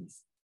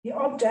fuse? The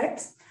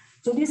objects,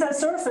 so these are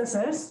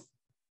surfaces,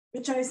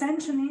 which are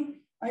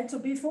essentially, right, so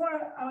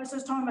before I was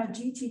just talking about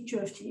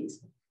GT-QFTs.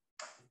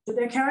 So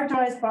they're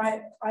characterized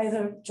by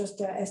either just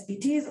the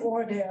SPTs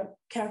or they're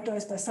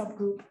characterized by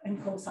subgroup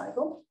and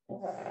co-cycle.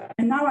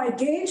 And now I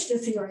gauge the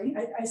theory.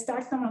 I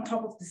stack them on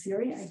top of the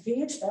theory. I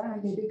gauge that,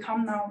 and they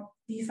become now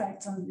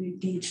defects on the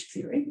gauged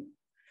theory.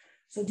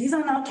 So these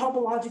are now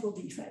topological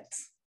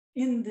defects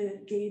in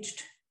the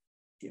gauged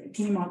theory,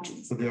 T mod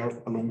G. So they are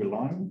along the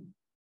line?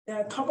 They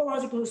are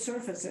topological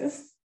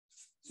surfaces.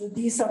 So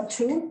D sub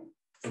 2.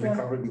 So they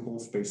cover the whole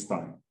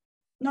space-time?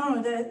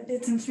 No,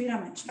 it's in 3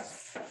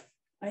 dimensions.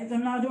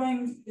 I'm now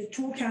doing the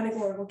 2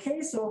 categorical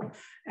case, so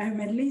I'm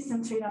at least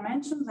in 3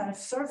 dimensions. I have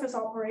surface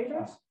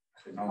operators.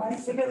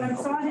 Because I'm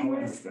starting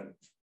with,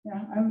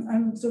 yeah,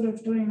 I'm sort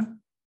of doing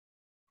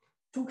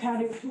two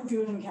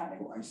fusion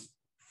categories.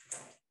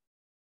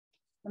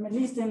 I'm at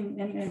least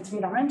in 3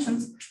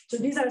 dimensions. So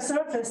these are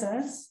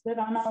surfaces that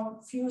are now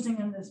fusing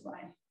in this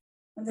way.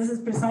 And this is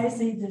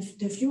precisely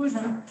the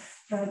fusion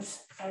that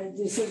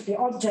the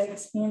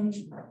objects in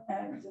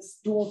this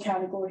dual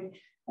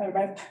category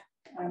rep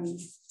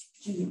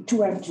G,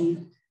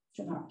 2FG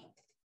should have.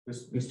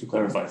 Just to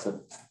clarify,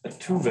 so a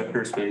 2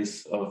 vector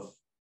space of,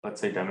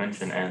 let's say,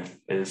 dimension n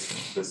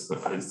is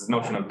this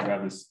notion of you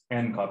have this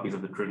n copies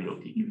of the trivial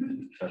T.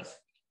 That's...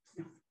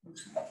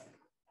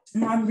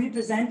 And I'm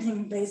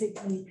representing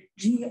basically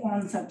G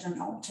on such an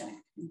object.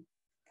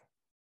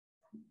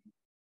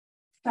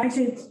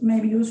 Actually, it may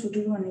be useful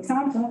to do an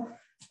example.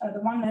 The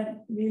one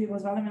that really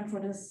was relevant for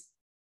this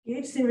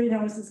gauge theory that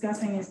I was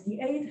discussing is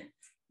D8. It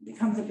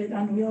becomes a bit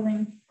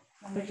unwielding.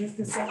 And we use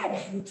this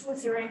D2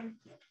 theory.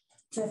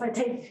 So if I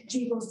take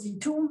G equals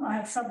D2, I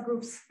have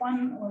subgroups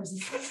 1 or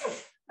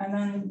Z2, and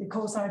then the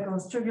co-cycle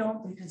is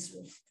trivial because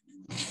of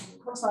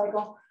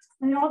co-cycle.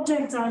 And the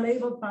objects are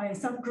labeled by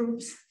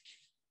subgroups.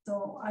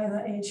 So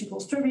either H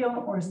equals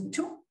trivial or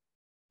Z2.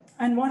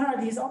 And what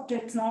are these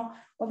objects now?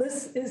 Well,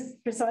 this is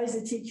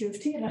precisely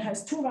TQFT that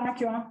has 2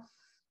 vacua,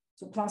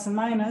 so plus and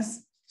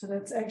minus. So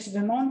that's actually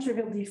the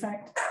non-trivial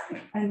defect.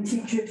 And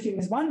TQFT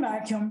is 1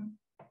 vacuum,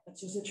 that's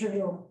just a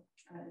trivial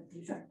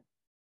defect.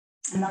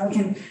 And now we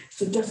can,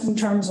 so just in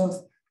terms of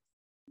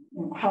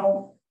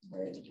how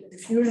the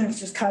fusion is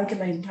just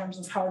calculated in terms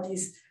of how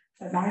these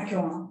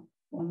vacua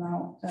will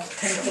now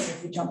cancel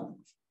with each other.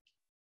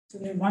 So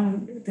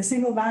the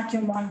single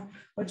vacuum one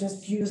will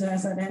just use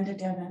as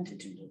identity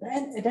to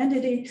the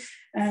identity.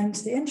 And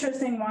the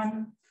interesting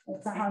one,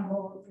 Zahan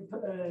will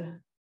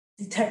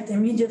detect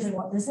immediately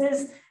what this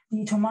is,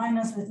 D2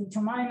 minus with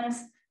D2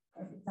 minus,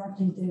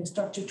 exactly the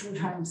structure 2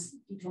 times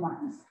D2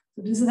 minus.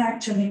 So this is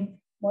actually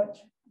what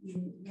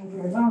you know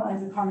very well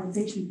as a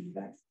condensation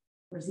defect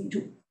for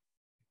Z2.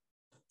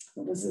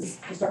 So this is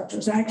the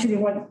structure. So actually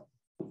what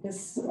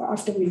this,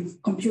 after we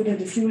computed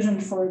the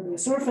fusion for the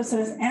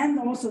surfaces and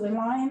also the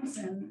lines,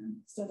 and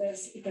so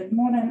there's a bit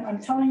more than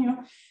I'm telling you,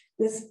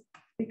 this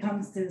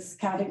becomes this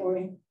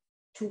category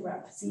 2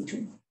 rep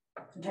Z2.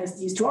 It has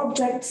these 2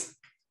 objects,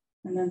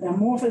 and then there are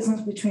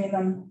morphisms between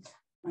them,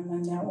 and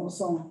then there are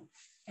also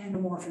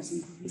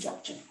endomorphisms of each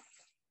object.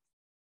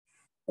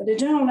 But the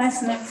general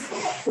lesson is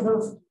sort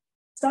of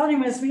starting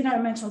with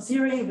 3-dimensional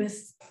theory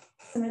with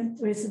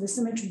the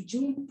symmetry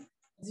G,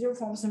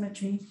 0-form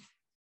symmetry,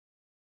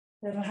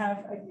 that will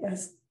have a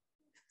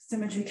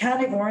symmetry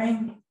category,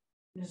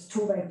 this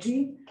 2 by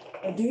G.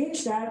 I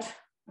gauge that,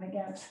 I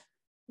get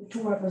the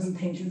 2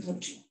 representations of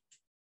G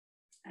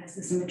as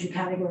the symmetry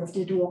category of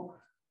the dual,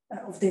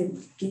 of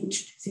the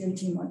gauged theory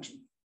T mod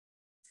G.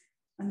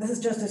 And this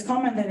is just as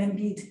common that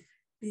indeed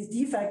these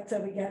defects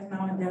that we get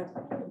now, and they're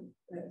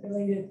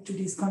related to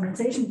these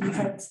condensation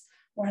defects,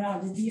 where now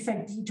the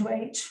defect D to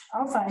H,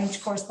 alpha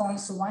H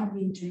corresponds to 1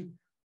 gauging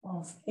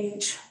of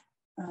H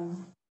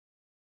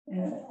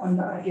on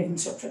the given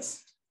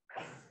surface.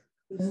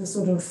 This is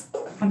sort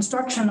of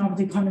construction of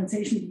the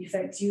condensation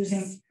defects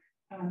using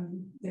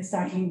the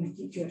stacking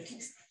with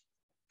QFTs.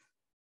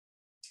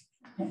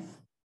 Okay.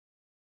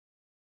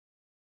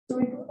 So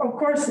of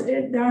course,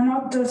 there are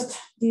not just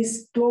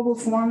these global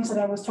forms that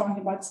I was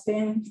talking about,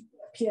 spin,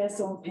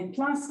 PSO, pin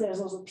plus, there's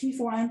also P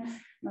form.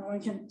 Now we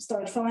can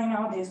start filling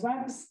out these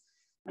webs,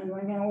 and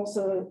we can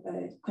also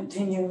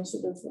continue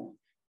sort of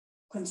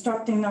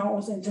constructing now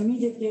also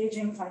intermediate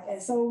gauging like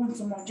SO.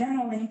 So more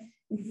generally,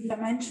 in D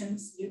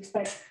dimensions, you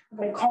expect a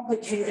very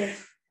complicated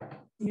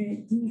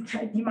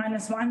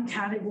D-1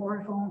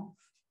 categorical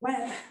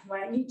web,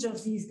 where each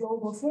of these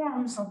global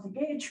forms of the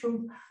gauge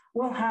group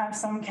will have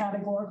some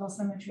categorical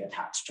symmetry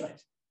attached to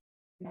it.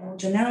 They will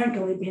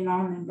generically be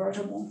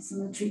non-invertible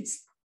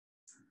symmetries.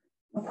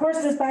 Of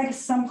course, this begs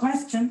some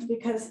questions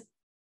because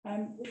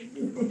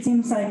it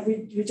seems like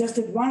we just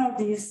did one of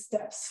these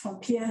steps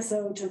from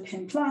PSO to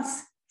pin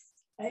plus.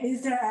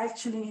 Is there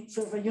actually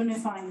sort of a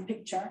unifying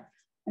picture?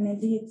 And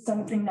indeed,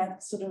 something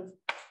that sort of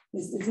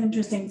is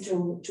interesting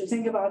to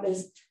think about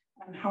is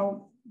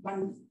how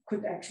one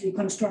could actually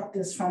construct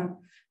this from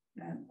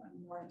a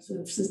more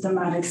sort of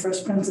systematic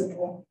first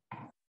principle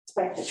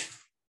perspective.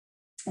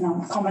 And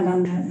I'll comment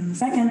on that in a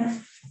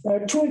second.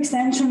 There are 2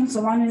 extensions.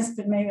 So one is,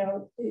 but maybe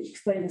I'll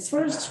explain this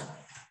first.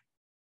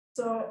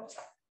 So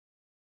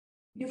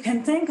you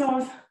can think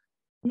of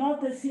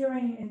not the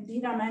theory in d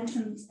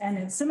dimensions and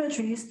its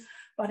symmetries,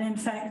 but in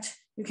fact,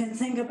 you can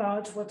think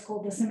about what's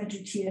called the symmetry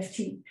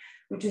QFT,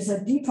 which is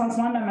a d plus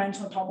one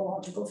dimensional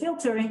topological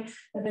field theory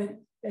that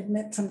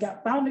admits some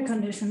gap boundary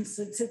conditions.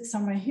 So it sits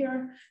somewhere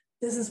here.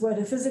 This is where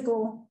the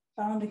physical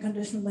boundary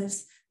condition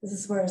lives. This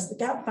is where the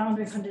gap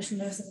boundary condition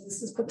lives. And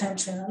this is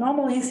potentially an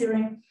anomaly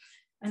theory.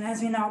 And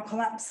as we now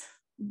collapse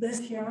this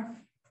here,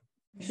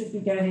 we should be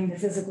getting the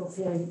physical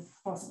theory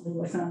possibly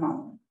with an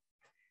anomaly.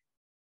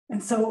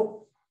 And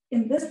so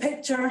in this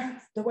picture,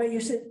 the way you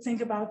should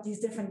think about these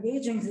different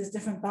gaugings is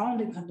different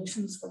boundary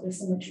conditions for the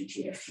symmetry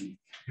GFT.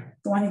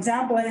 So one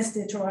example is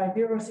the derived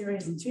zero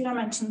theories in 3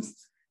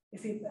 dimensions.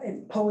 If you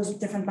impose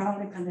different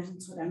boundary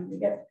conditions for them, you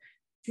get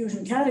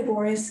fusion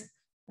categories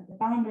at the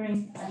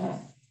boundary, and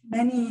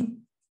many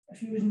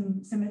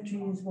fusion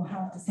symmetries will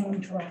have the same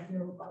derived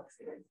zero box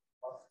theory.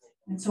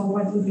 And so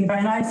what would be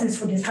very nice is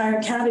for these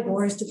higher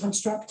categories to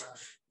construct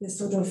this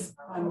sort of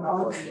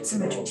arc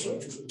symmetry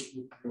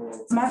GFT.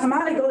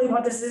 Mathematically,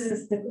 what this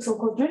is the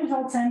so-called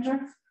Drinfeld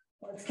center.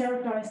 Well, it's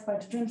characterized by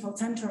the Drinfeld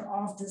center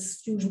of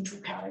this fusion 2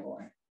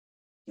 category.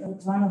 So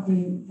it's one of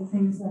the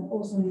things that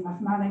also in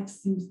mathematics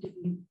seems to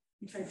be,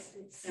 in fact,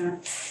 it's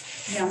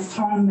Yang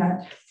Tong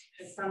that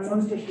has done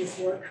most of this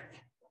work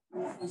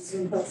on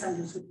Drinfeld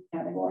centers with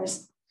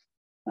categories.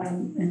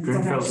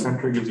 Drinfeld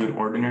center gives you an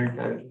ordinary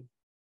category?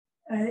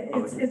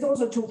 It's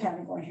also 2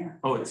 category here.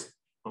 Oh, it's.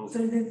 Oh. So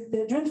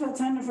the Drinfeld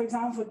center, for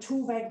example, for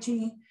 2 vec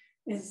G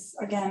is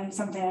again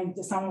something like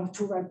the sum of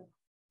 2 vec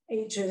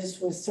H's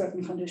with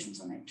certain conditions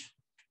on H.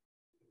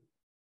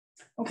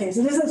 Okay,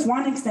 so this is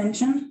one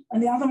extension.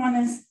 And the other one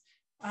is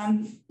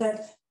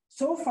that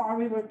so far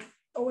we were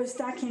always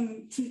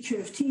stacking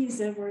TQFTs.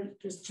 There were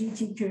just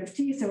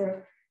GTQFTs. There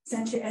were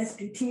essentially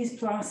SPTs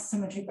plus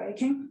symmetry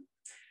breaking.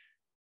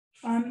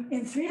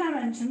 In 3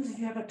 dimensions, if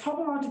you have a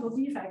topological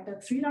defect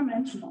that's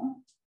 3-dimensional,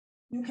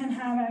 you can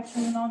have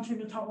actually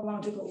non-trivial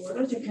topological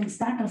orders. You can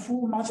stack a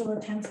full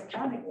modular tensor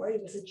category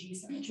with a G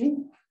symmetry.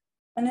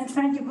 And in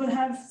fact, you could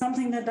have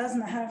something that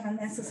doesn't have a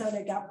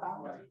necessarily gap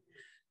boundary.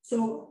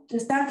 So the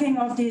stacking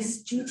of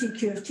these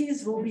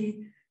GTQFTs will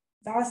be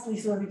vastly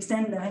sort of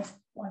extended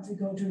once we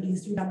go to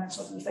these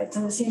 3-dimensional defects.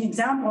 And we'll see an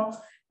example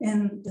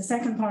in the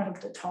second part of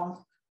the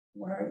talk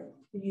where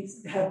we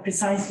have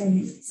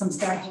precisely some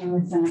stacking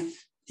with the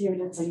theory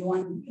that's a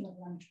one.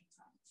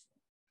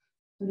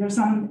 So there are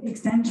some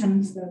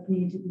extensions that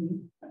need to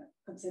be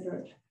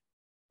considered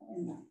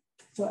in that.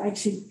 So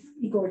actually,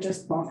 Igor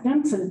just blocked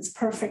them, so it's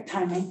perfect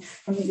timing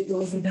for me to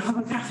go over the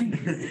holographic,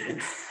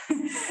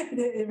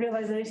 the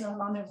realization of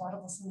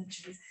non-invertible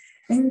symmetries.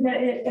 And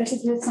I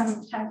should get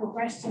some time for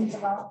questions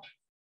about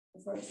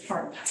the first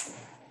part.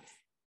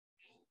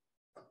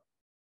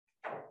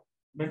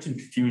 You mentioned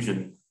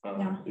fusion.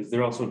 Yeah. Is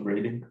there also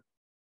grading?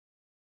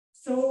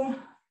 So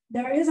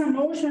there is a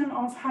notion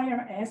of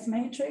higher S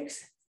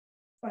matrix,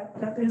 but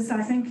that is,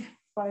 I think,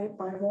 by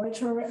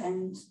Reuter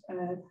and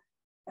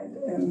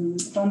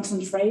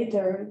Johnson Frey,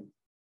 they're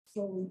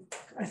so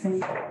I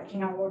think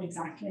working out what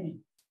exactly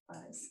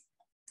is.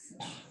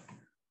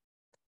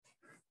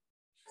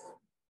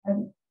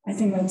 I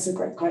think that's a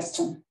great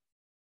question.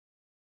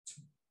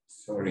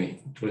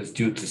 Sorry, it was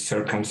due to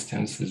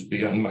circumstances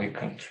beyond my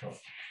control.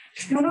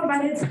 No,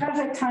 but it's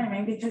perfect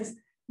timing because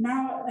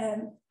now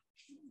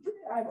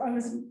I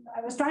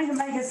was trying to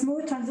make a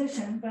smooth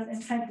transition, but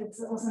in fact,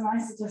 it's also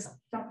nice to just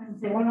jump in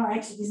and say, well, no,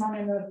 actually, these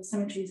non-invertible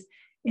symmetries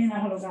in a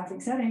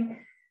holographic setting.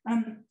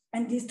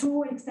 And these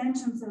 2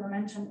 extensions that I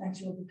mentioned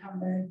actually will become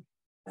very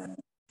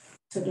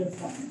sort of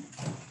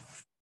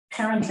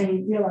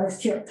apparently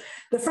realized here.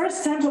 The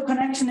first central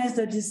connection is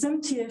that the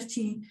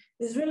SymTFT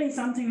is really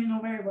something we know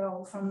very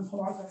well from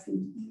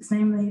holography. It's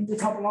namely the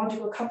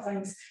topological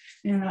couplings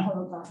in a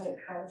holographic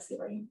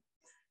theory.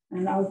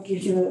 And I'll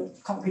give you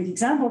a concrete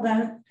example of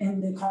that in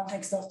the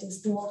context of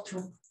this dual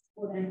to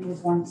put in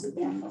with 1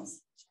 superangles.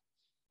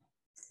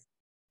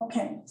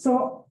 Okay,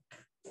 so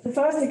the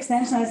first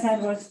extension I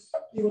said was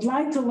you would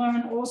like to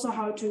learn also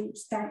how to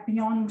stack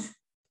beyond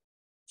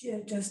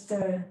just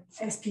the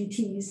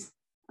SPTs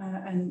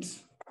and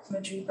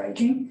symmetry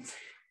breaking.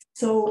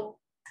 So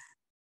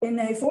in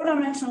a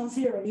 4-dimensional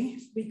theory,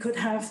 we could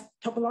have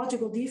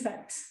topological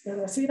defects that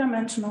are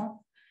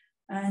 3-dimensional.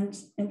 And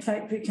in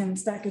fact, we can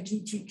stack a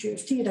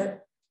GT-QFT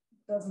that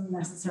doesn't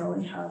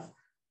necessarily have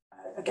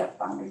a gap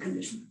boundary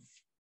condition.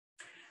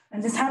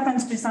 And this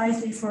happens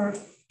precisely for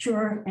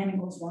pure n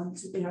equals 1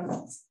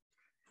 superangles.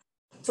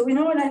 So we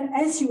know that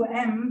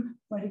SUM,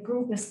 where the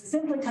group is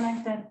simply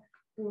connected,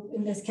 group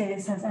in this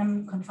case has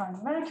M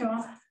confined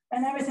molecule,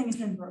 and everything is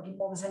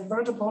invertible. It's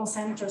invertible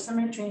center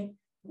symmetry,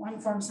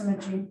 1-form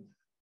symmetry.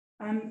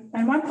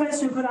 And one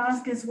question you could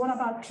ask is, what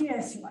about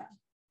PSUM?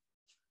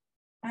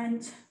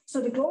 And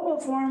so the global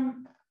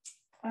form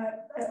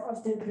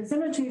of the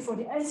symmetry for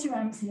the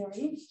SUM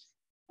theory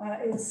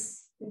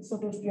is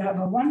sort of, you have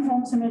a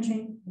 1-form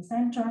symmetry, the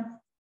center,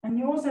 and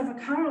you also have a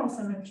chiral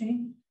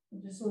symmetry,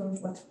 which is sort of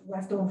what's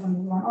left over from the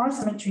 1R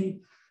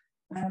symmetry,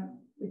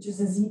 which is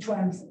a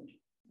Z2M symmetry.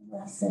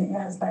 Let's say it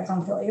has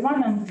background field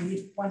A1 and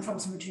the 1-form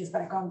symmetry is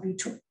background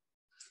V2.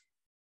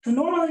 So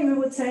normally we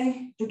would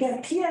say to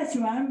get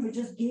PSUM, we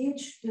just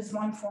gauge this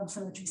one form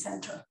symmetry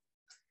center.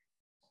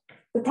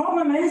 The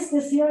problem is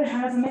this theory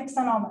has a mixed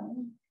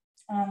anomaly.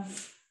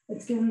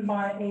 It's given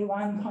by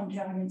A1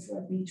 conjugate with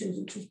B2,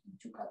 which is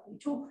B2 cut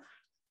B2.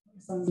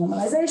 Some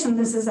normalization.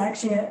 This is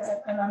actually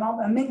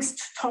a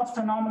mixed Toft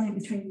anomaly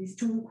between these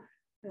two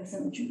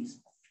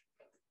symmetries.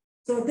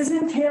 So this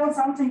entails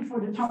something for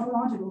the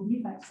topological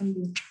defects in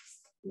the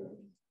theory.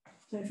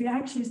 So if you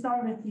actually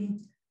start with the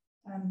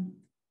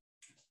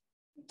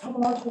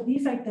topological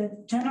defect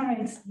that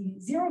generates the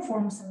zero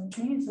form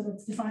symmetry, so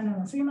that's defined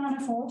on a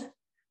 3-manifold,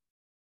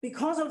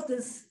 because of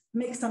this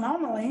mixed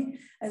anomaly,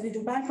 as we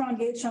do background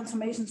gauge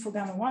transformations for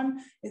gamma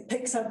 1, it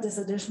picks up this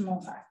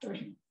additional factor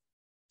here.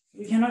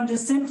 We cannot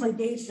just simply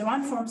gauge the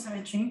one form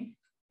symmetry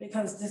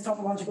because this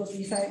topological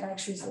defect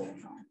actually is over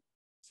fine.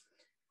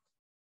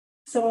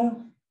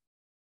 So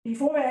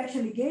before we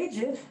actually gauge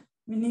it,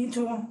 we need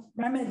to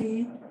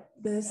remedy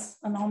this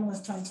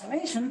anomalous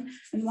transformation.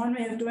 And one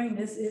way of doing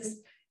this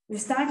is we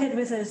stack it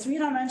with a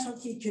 3-dimensional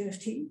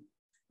QFT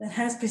that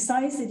has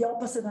precisely the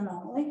opposite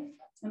anomaly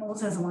and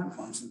also has a one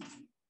form symmetry.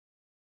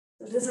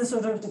 So this is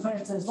sort of the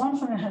point. It says one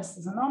form has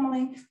this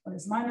anomaly, or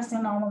it's minus the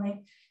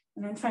anomaly.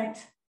 And in fact,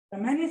 there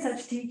are many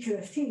such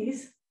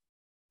QFTs,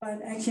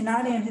 but actually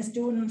Nadi and his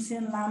student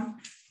Sin Lam,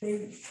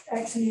 they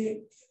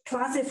actually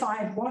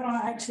classified what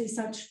are actually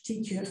such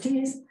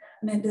QFTs.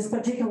 And in this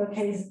particular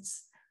case,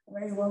 it's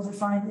very well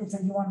defined. It's a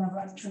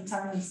U1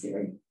 transcendence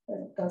theory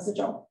that does the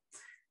job.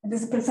 And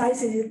this is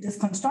precisely this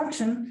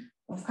construction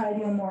of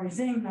Kaidio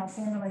Morizing now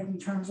formulated in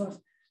terms of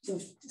the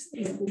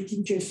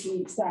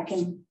QFT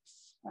stacking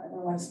that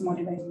was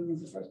motivating in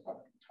the first part.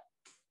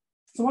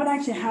 So what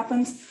actually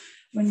happens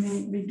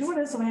when we do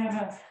this? So we have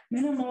a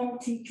minimal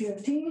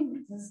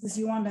TQFT, this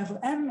U1 level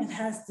M, it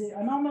has the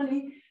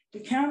anomaly. We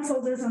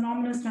cancel this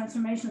anomalous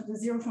transformation of the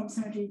zero form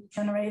symmetry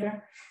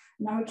generator.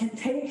 Now we can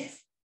take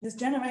this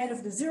generator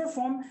of the zero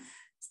form,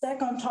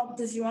 stack on top of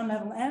this U1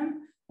 level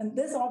M, and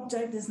this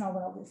object is now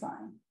well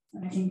defined.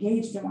 And I can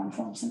gauge the one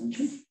form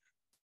symmetry.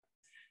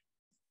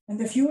 And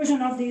the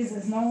fusion of these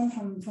is known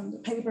from the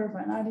paper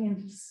by Nadi and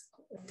his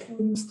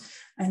students.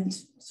 And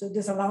so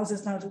this allows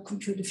us now to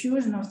compute the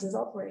fusion of this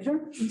operator.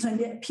 And so in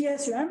the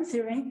PSUM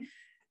theory,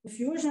 the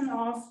fusion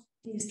of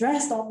these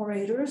dressed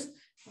operators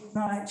is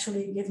now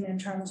actually given in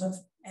terms of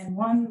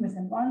N1 with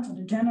N1, so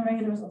the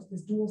generators of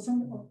this dual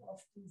symmetry of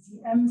the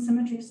ZM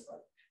symmetries, or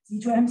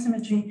Z2M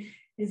symmetry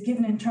is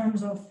given in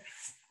terms of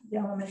the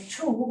element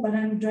 2, but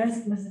then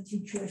dressed with the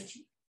TQFT.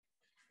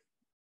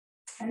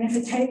 And if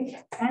we take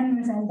N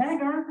with N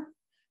dagger,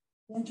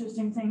 the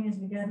interesting thing is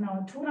we get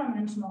now a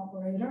 2-dimensional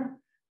operator.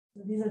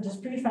 So these are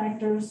just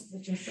prefactors,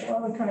 which is the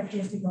other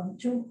characteristic on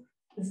 2.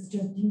 This is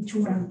just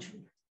D2M2.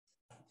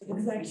 So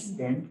this is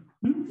actually N.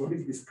 What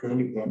is this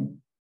curly N?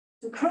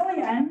 So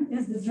curly N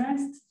is the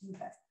dressed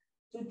defect.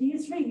 So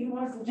D3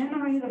 was the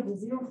generator of the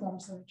zero form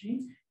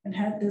symmetry and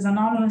had this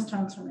anomalous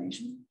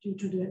transformation due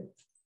to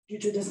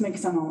this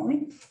mixed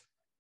anomaly.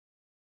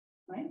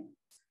 Right?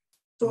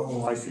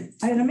 So I see.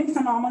 I had a mixed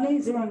anomaly,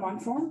 0 and 1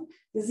 form.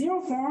 The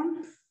zero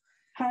form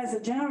has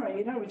a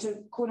generator, which is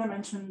a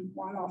codimension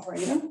 1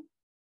 operator.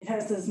 It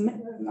has this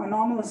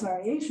anomalous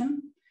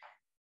variation.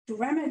 To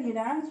remedy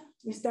that,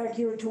 we start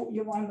here to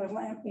U1 with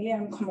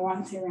AM,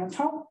 1 theory on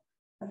top,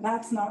 and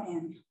that's now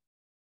N.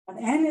 And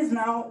N is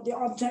now the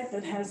object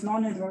that has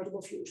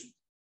non-invertible fusion.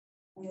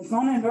 And it's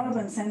non-invertible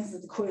in the sense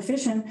that the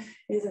coefficient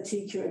is a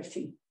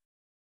TQFT.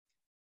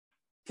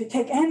 If you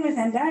take N with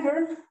N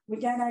dagger, we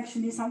get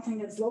actually something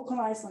that's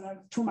localized on a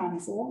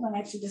 2-manifold. And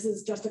actually, this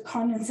is just a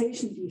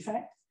condensation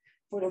defect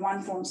for the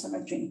one form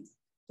symmetry.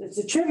 So it's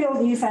a trivial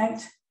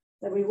defect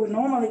that we would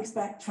normally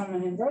expect from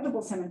an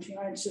invertible symmetry,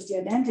 right? It's just the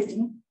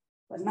identity.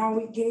 But now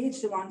we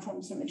gauge the one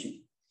form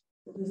symmetry.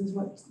 So this is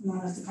what's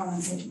known as the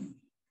condensation.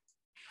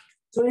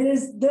 So it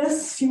is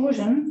this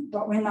fusion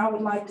that we now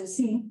would like to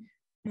see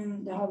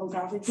in the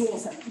holographic dual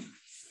setting.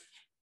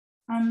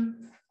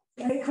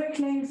 Very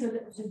quickly, so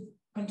the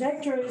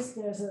conjecture is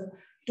there's a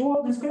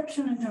dual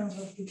description in terms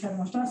of the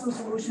Kelman-Strassel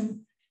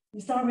solution.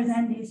 We start with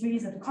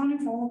ND3s at the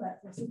conifold,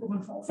 that's the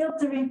superconfold field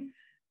theory,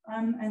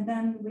 and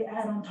then we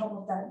add on top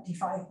of that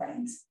D5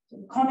 branes. So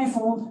the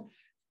conifold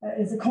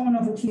is a cone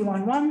over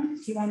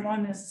T11.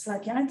 T11 is a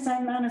slightly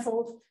Einstein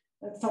manifold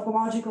that's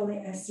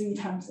topologically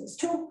S3 times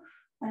S2.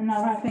 And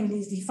now wrapping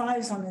these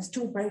D5s on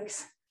S2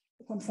 breaks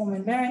the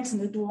conform invariance in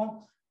the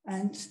dual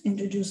and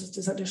introduces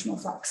this additional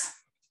flux.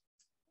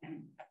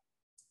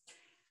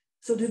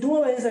 So the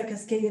dual is a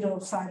cascade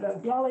of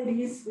side-lobe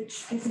dualities,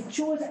 which if we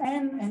choose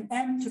N and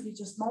M to be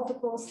just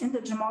multiples,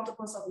 integer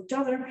multiples of each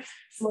other,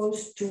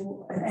 flows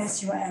to an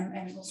SUM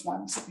N equals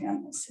 1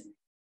 CPM.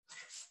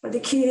 But the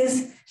key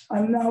is,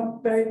 I'm now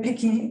very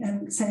picky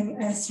and saying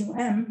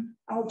SUM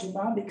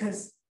algebra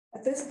because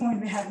at this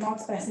point we have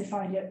not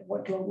specified yet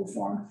what global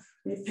form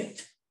we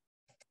picked.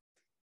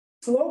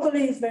 So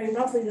locally, it's very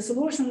roughly the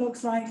solution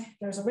looks like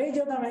there's a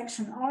radial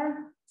direction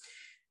R,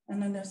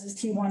 and then there's this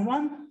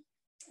T11,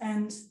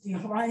 and the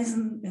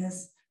horizon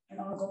is, and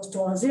R goes to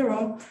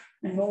R0,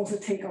 and we also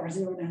take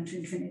R0 down to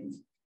infinity.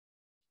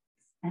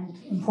 And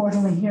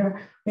importantly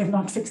here, we have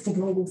not fixed the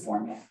global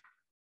form yet.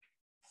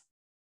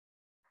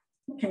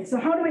 Okay, so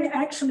how do we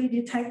actually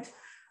detect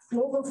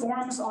global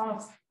forms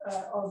of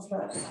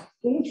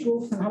gauge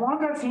groups and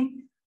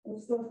holography?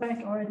 Let's go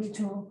back already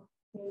to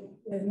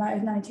the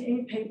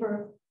 1998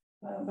 paper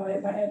by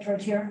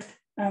Edward here.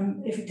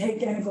 If you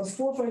take n equals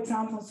 4, for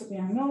example, so we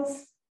have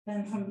Mills,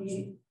 then from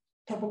the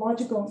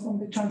topological, from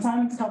the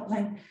Chern-Simons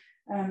coupling,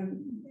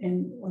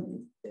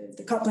 in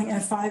the coupling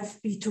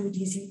F5 B2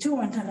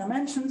 DC2 in 10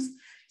 dimensions,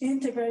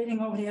 integrating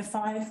over the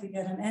F5, we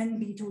get an N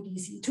B2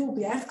 DC2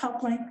 BF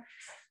coupling.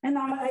 And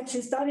now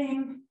actually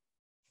studying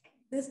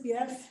this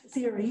BF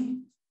theory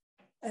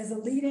as a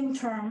leading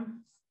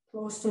term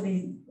close to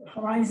the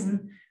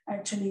horizon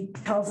actually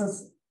tells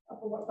us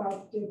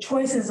about the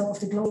choices of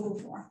the global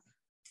form.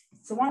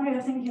 So one way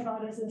of thinking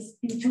about this is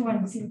B2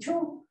 and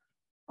C2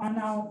 are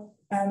now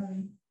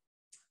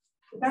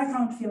the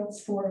background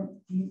fields for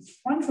the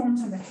one-form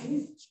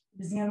symmetry,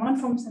 the ZN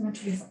one-form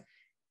symmetries,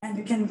 and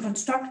you can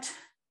construct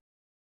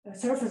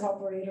surface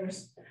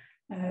operators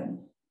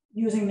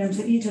using them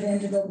to e to the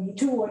integral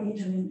B2 or e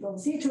to the integral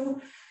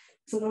C2.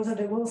 So those are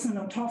the Wilson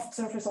or Toft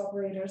surface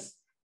operators.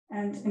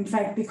 And in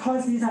fact,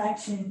 because these are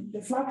actually,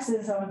 the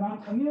fluxes are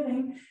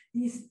non-commuting,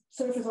 these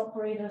surface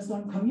operators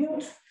don't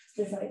commute.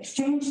 If I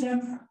exchange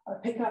them, I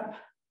pick up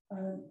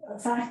a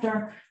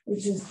factor,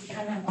 which is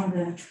dependent on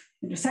the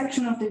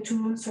intersection of the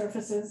two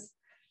surfaces.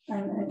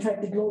 And in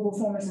fact, the global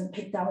form is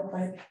picked out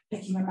by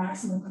picking a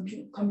maximum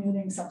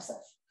commuting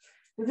subset.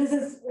 So this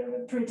is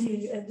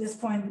pretty, at this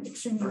point,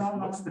 extremely well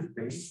known. What's the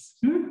phase?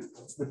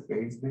 What's the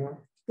phase there?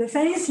 The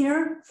phase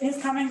here is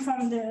coming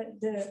from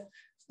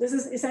this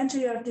is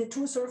essentially the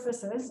two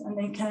surfaces and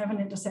they can have an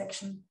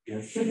intersection.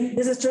 Yes. So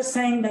this is just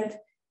saying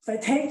that if I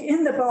take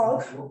in the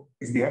bulk.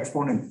 Is the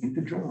exponent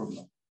integer or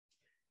not?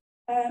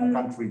 I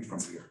can't read from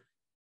here.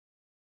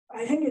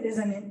 I think it is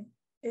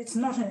it's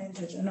not an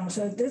integer, no.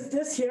 So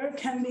this here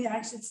can be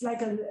actually, it's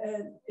like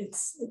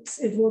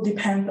it will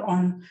depend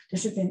on, there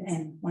should be an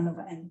n, 1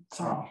 over n.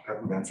 Sorry.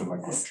 That would answer my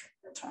question.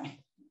 That's right.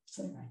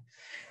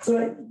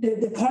 So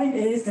the point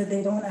is that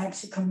they don't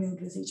actually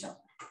commute with each other.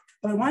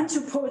 But once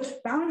you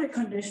put boundary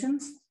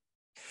conditions,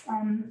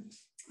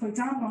 for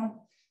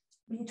example,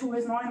 B2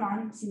 is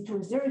Neumann, C2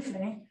 is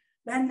Dirichlet,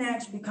 then they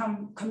actually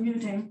become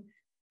commuting,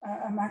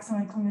 a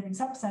maximum commuting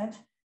subset.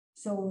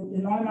 So the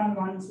Neumann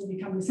ones will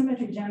become the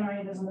symmetry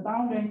generators on the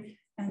boundary,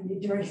 and the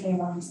Dirichlet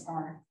ones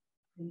are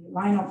the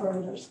line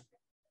operators.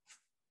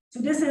 So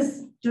this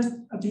is just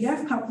a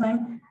BF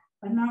coupling.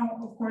 And now,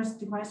 of course,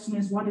 the question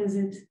is, what is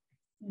it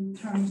in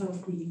terms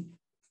of the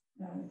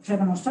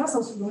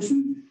Chebanov-Strassel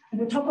solution? And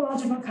the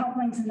topological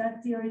couplings in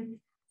that theory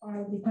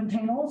they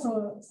contain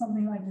also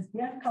something like this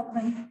BF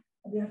coupling,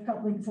 a BF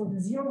coupling for the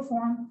zero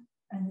form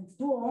and its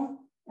dual,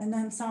 and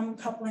then some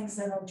couplings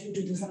that are due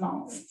to this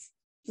anomaly.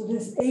 So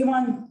this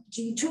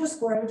A1G2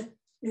 squared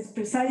is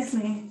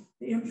precisely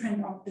the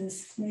imprint of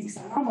this mixed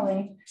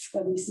anomaly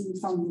that we see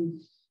from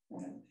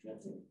the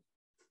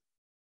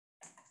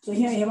so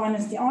here A1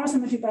 is the R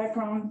symmetry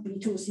background,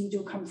 B2,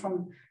 C2 come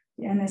from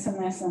the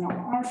NSMS and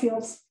R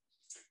fields.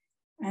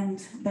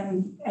 And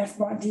then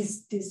F1,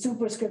 these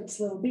superscripts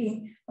little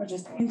b are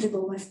just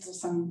integral lifts of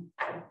some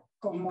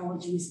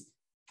cohomologies,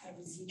 like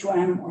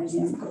Z2M or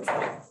ZM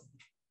coefficient.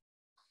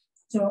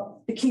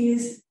 So the key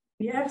is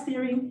BF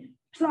theory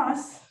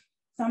plus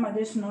some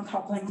additional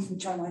couplings,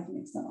 which are like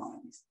mixed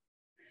anomalies.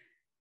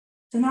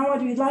 So now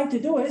what we'd like to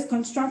do is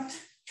construct,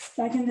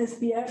 like in this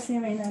BF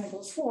theory in n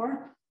equals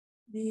 4,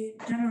 the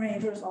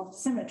generators of the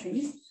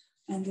symmetries.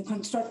 And the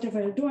constructive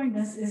way of doing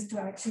this is to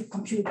actually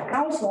compute the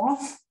Gauss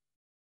laws.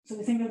 So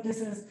we think of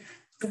this as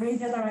the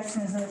radial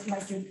direction is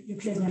like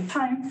Euclidean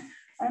time.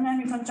 And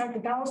then you construct the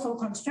Gauss law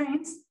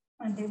constraints,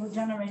 and they will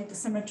generate the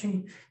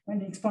symmetry.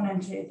 When you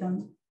exponentiate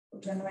them, will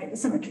generate the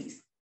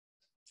symmetries.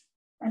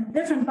 And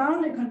different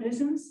boundary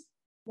conditions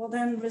will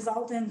then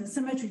result in the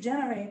symmetry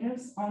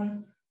generators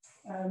on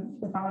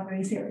the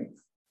boundary theory.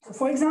 So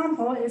for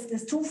example, if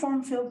this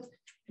two-form field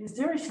is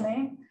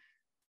Dirichlet,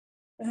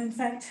 and in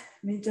fact,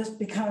 we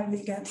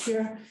get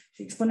here, if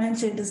you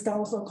exponentiate this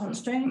Gauss law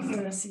constraint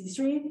for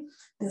C3,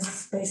 this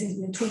is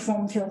basically a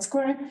two-form field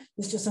squared.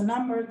 It's just a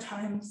number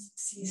times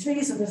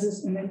C3. So this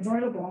is an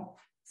invertible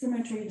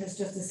symmetry. That's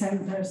just the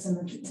center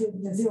symmetry,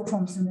 the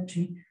zero-form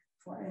symmetry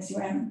for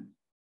SUM.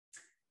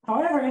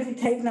 However, if you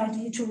take now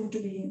D2 to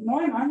be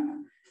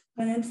Neumann,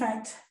 then in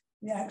fact,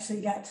 we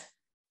actually get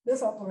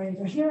this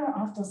operator here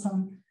after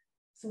some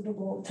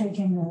suitable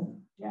taking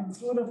the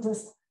nth root of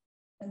this.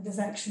 And this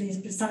actually is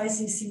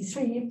precisely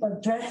C3,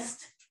 but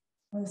dressed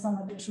with some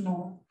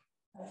additional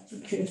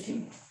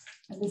QFT.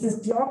 And this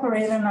is the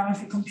operator now,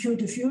 if you compute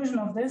the fusion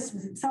of this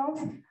with itself,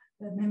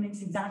 that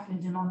mimics exactly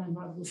the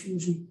non-invertible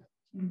fusion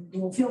in the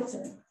dual field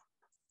theory.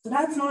 So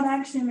that's not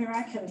actually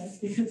miraculous,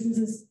 because this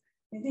is,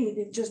 indeed,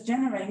 it just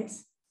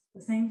generates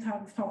the same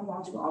type of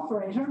topological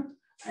operator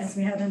as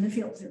we had in the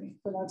field theory.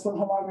 So that's what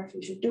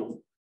holography should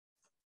do.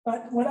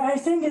 But what I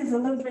think is a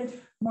little bit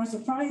more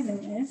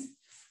surprising is,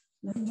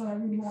 this is what I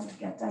really want to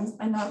get.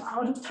 I'm now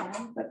out of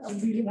time, but I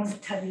really want to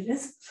tell you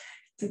this.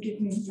 So give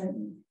me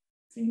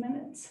 3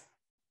 minutes.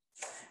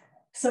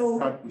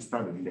 So We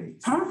started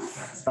late. Huh?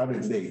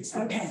 Started late.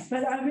 Okay,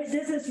 but I mean,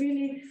 this is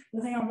really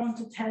the thing I want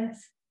to tell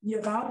you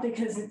about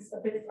because it's a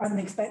bit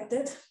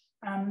unexpected.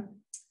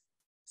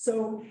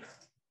 So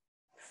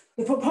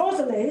the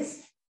proposal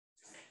is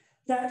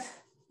that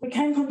we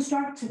can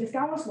construct with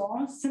Gauss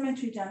law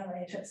symmetry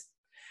generators.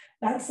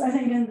 That's, I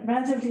think, a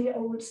relatively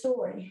old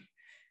story,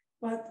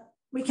 but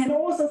we can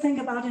also think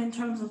about it in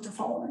terms of the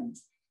following.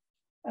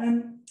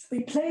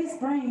 We place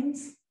branes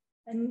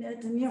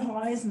at the near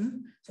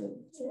horizon, so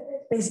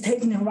basically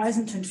taking the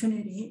horizon to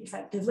infinity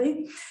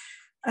effectively,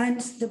 and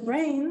the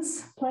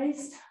branes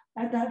placed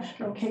at that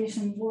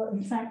location will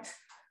in fact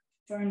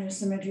furnish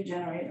symmetry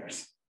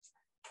generators.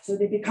 So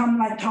they become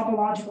like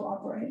topological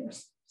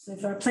operators. So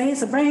if I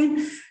place a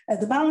brane at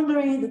the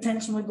boundary, the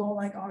tension would go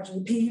like R to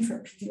the P for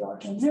P to R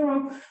to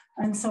 0.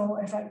 And so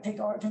if I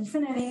take R to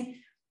infinity,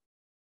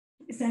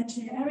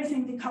 essentially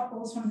everything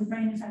decouples from the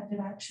brane effective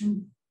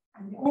action.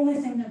 And the only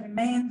thing that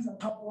remains are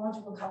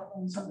topological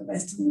couplings from the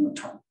rest of the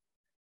neutron.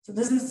 So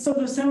this is sort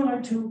of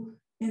similar to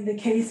in the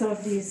case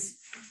of these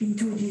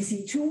B2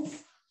 DC2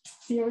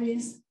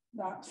 theories,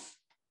 that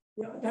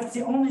that's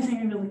the only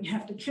thing you really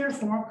have to care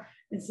for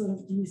is sort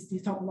of these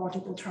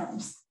topological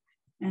terms.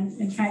 And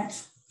in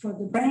fact, for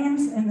the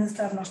branes in this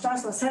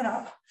Stadler-Strassler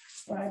setup,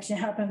 what actually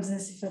happens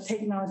is if I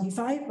take now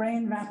D5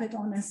 brane, wrap it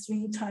on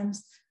S3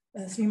 times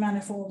 3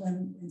 manifold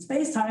in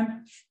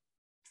space-time,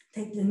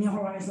 take the near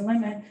horizon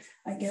limit,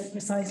 I get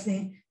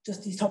precisely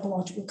just these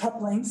topological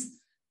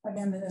couplings.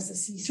 Again, there's a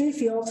C3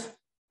 field,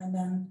 and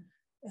then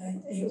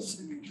a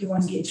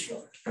U1 gauge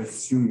field.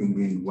 Assume you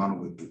need 1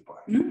 over 2 pi.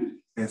 Hmm?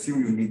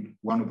 Assume you need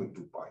 1 over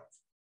 2 pi.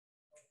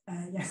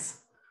 Yes.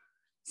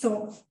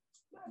 So,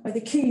 but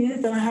the key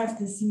is that I have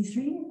the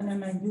C3 and then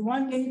my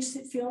U1 gauge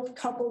field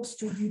coupled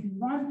to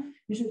dB1.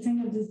 You should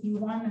think of this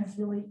B1 as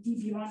really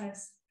dB1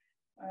 as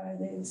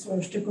the sort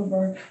of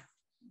Stickelberg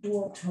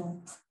dual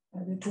to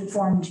the two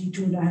form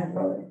G2 that I had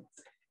earlier.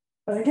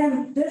 But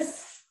again,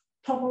 this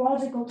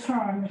topological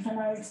term, if I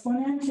now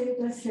exponentiate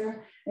this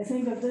here, I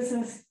think of this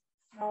as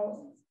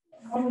now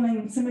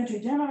modeling symmetry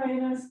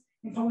generators,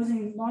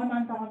 imposing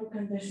Neumann boundary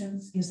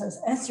conditions gives us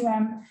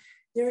SUM,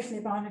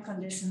 Dirichlet boundary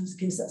conditions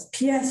gives us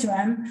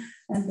PSUM,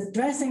 and the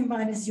dressing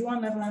by this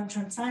U1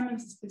 level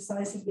Simons is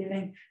precisely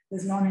giving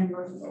this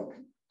non-invertible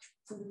open.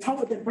 So the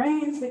top of the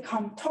branes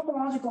become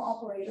topological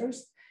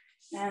operators,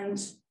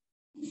 and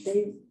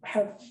they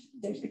have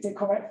the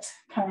correct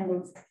kind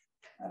of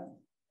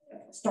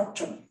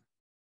structure.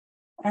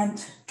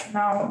 And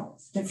now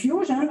the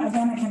fusion,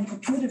 again, I can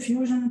compute the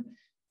fusion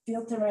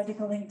field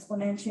theoretically,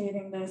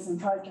 exponentiating this and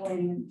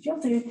calculating in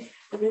field theory.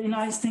 The really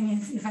nice thing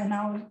is if I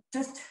now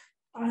just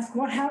ask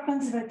what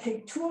happens if I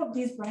take 2 of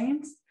these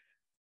branes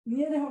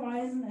near the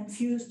horizon and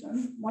fuse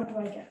them, what do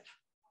I get?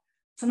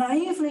 So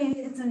naively,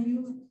 it's a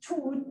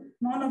U2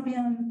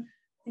 non-abelian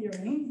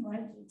theory,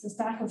 right? It's a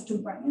stack of 2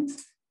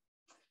 branes.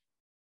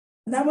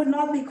 And that would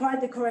not be quite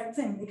the correct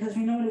thing because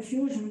we know the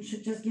fusion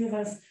should just give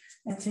us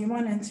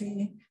N31,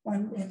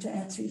 N31 into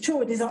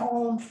N32. These are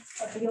all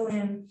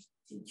abelian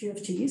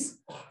QFTs.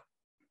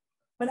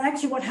 But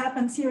actually what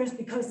happens here is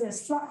because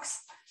there's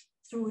flux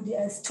through the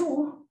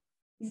S2,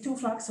 the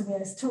flux of the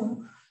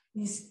S2,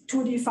 these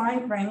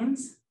 2D5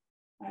 branes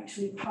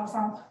actually pass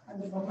out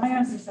and the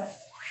Myers effect,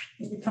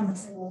 it becomes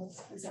a single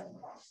receptor.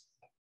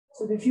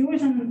 So the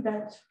fusion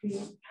that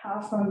we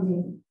have from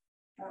the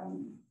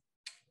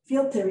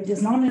field theory,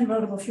 this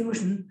non-invertible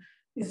fusion,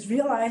 is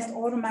realized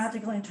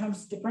automatically in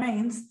terms of the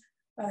branes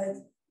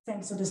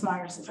thanks to this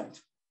Myers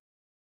effect.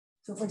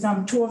 So for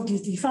example, 2 of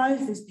these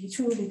D5, this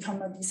B2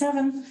 become a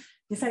D7.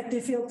 The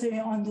effective field theory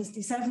on this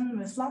D7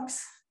 with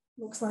flux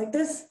looks like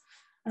this.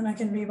 And I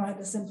can rewrite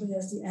this simply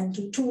as the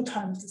N22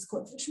 times this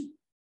coefficient.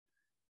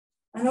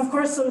 And of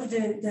course, sort of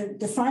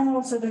the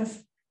final sort of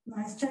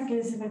nice check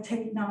is if I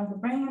take now the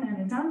brane and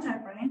its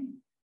anti-brane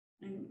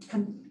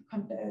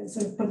and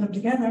sort of put them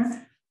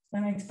together,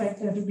 then I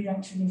expect there to be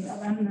actually a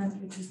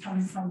remnant which is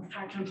coming from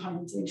tachyon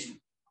condensation.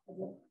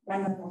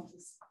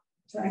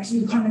 So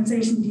actually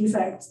condensation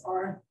defects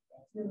are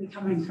really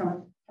coming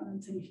from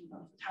condensation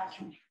of the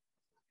tachyon.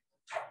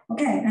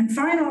 Okay, and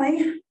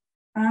finally,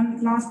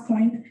 last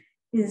point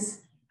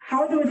is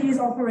how do these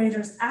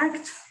operators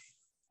act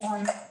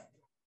on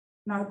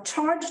now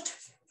charged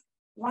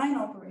line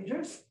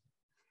operators?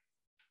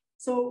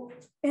 So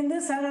in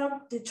this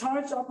setup, the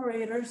charged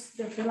operators,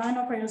 the line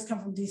operators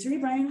come from D3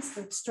 branes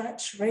that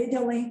stretch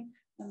radially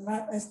and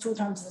wrap as 2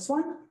 times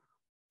S1.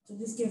 So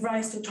this gives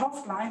rise to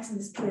Toft lines in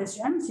this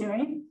PSUM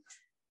theory.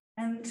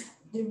 And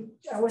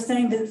I was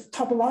saying the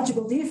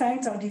topological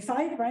defects are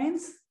D5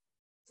 branes.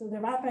 So the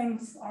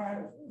wrappings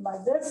are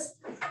like this.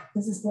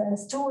 This is the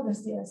S2, this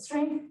is the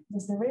S3,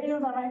 this is the radial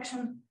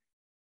direction.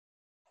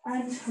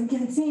 And we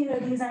can see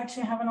that these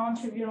actually have a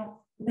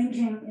non-trivial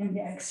linking in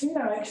the X3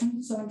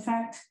 direction. So in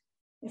fact,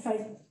 if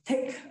I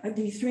take a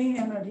D3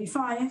 and a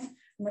D5,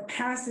 and I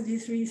pass the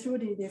D3 through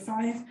the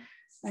D5,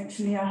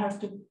 actually I have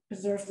to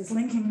preserve this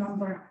linking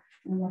number.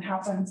 And what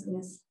happens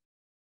is,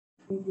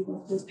 we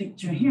got this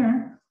picture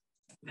here.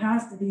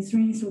 pass the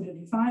D3 through the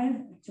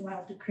D5, which you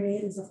have to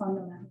create is a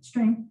fundamental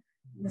string.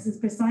 This is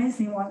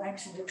precisely what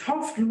actually the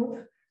Toft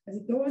loop, as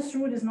it goes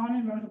through this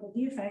non-invertible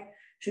defect,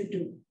 should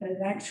do. That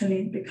it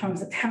actually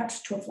becomes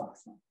attached to a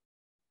flux line.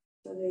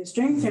 So the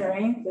string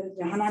theory,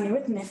 the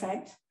Hanani-Witten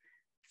effect,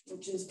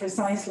 which is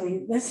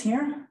precisely this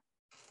here,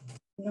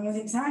 knows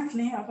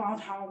exactly about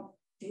how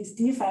these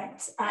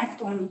defects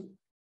act on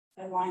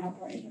line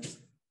operators.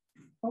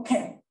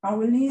 Okay, I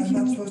will leave you.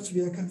 And that's supposed to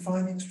be a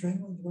confining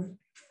string on the right?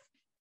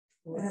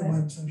 Or am I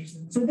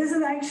misunderstanding? So this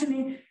is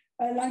actually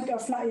like a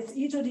flux, it's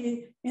e to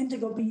the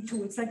integral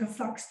B2, it's like a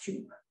flux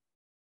tube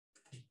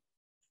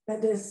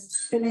that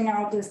is filling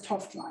out this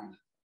Toft line.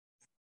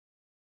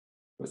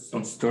 There's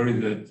some story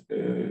that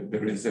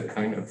there is a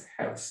kind of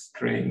half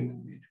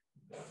string.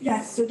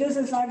 Yes, so this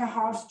is like a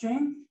half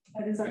string.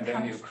 That is and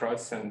then you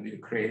cross and you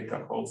create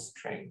a whole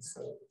string.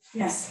 So,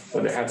 yes. So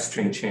the half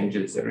string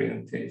changes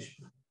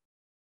orientation.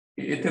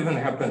 It even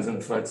happens in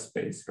flat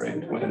space,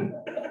 right? When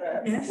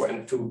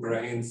two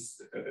branes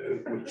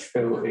which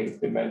fill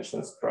 8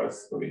 dimensions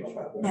cross to each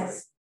other.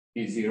 Yes.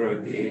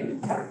 D0,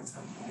 D8.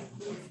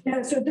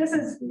 Yeah, so this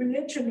is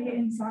literally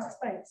in flat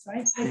space,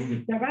 right? So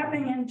they're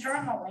wrapping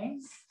internally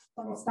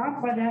some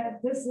stuff, but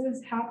this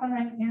is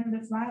happening in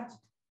the flat.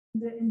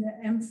 In the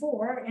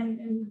M4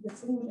 in the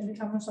fluid in the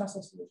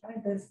Kammler-Schasser fluid,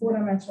 right? The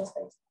 4-dimensional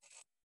space.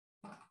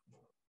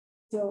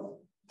 So,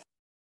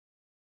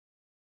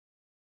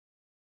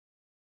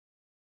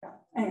 yeah.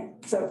 Anyway,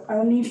 so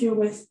I'll leave you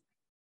with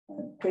a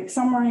quick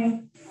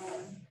summary.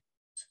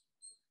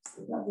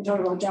 We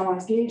talked about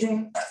generalized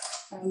gauging.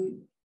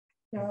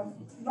 There are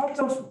lots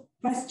of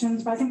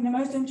questions, but I think the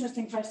most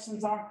interesting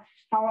questions are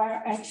how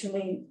are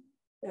actually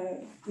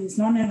these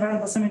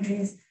non-invertible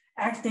symmetries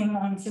acting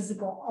on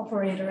physical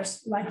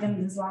operators, like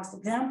in this last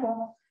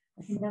example.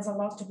 I think there's a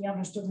lot to be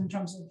understood in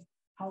terms of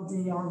how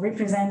they are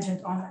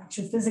represented on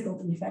actual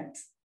physical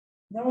defects.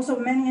 There are also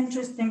many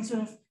interesting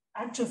sort of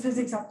actual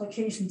physics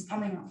applications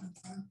coming up,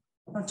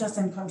 not just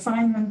in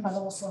confinement, but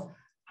also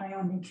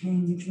ion decay,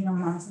 neutrino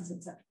masses,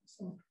 etc.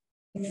 So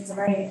I think it's a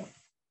very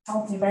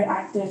healthy, very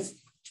active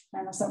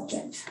kind of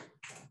subject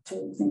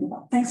to think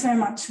about. Thanks very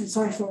much, and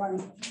sorry for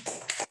running.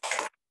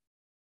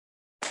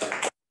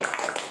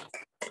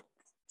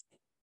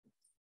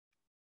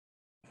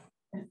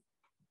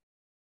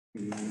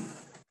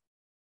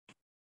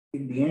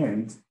 In the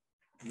end,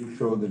 you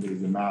show that there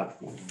is a math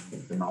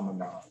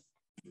phenomena,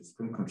 the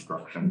string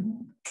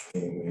construction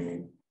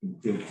in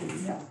field theory.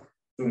 Yeah.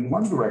 So in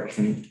one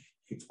direction,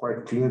 it's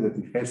quite clear that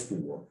it has to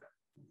work.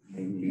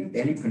 Namely,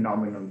 any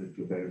phenomenon that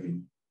you have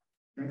in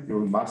string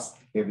theory must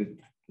have a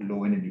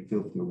low energy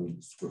field theory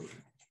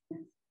description.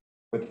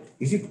 But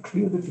is it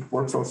clear that it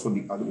works also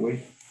the other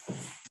way?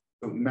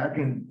 So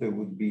imagine there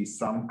would be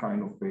some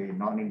kind of a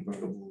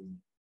non-invertible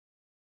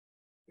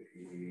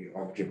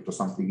object or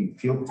something in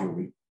field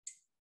theory.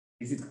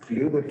 Is it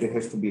clear that there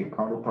has to be a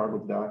counterpart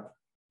of that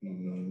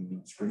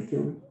in string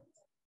theory?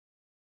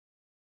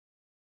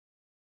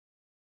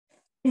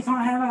 If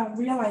I have a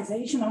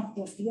realization of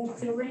the field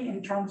theory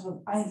in terms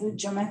of either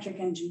geometric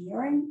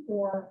engineering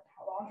or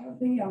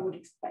holography, I would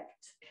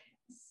expect.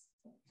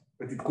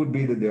 But it could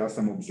be that there are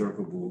some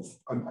observables.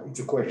 It's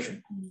a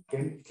question.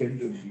 Can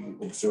there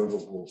be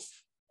observables,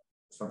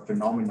 some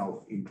phenomena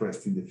of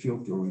interest in the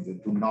field theory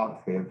that do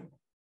not have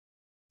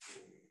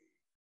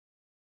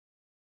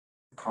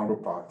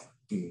counterpart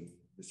in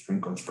the string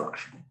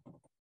construction?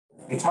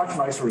 It's much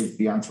nicer if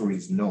the answer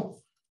is no.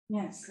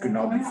 Yes,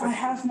 I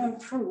have no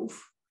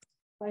proof.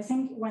 But I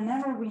think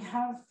whenever we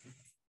have,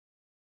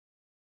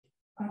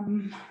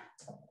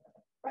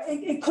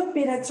 it could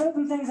be that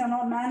certain things are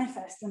not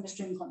manifest in the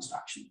string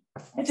construction.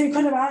 And so you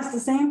could have asked the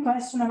same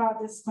question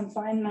about this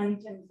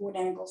confinement in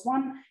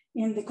 4n=1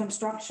 in the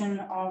construction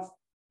of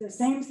the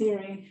same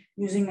theory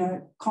using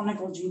a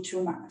conical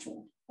G2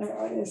 manifold,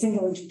 a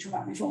singular G2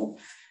 manifold.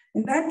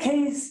 In that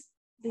case,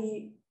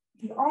 the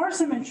R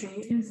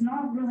symmetry is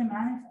not really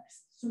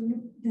manifest. So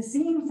the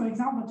seeing, for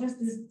example, just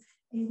this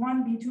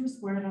A1B2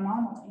 squared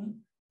anomaly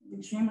is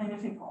extremely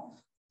difficult.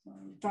 So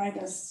we've tried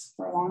this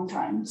for a long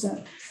time.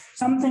 So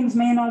some things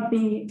may not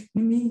be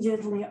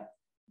immediately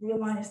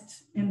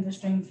realized in the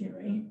string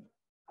theory.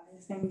 I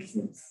think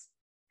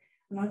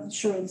I'm not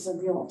sure it's a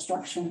real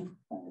obstruction,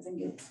 but I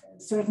think in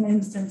certain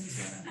instances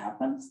where it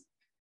happens.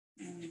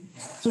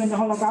 So in the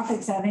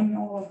holographic setting,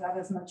 all of that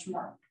is much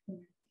more.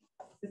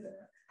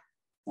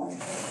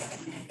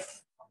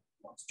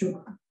 That's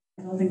true.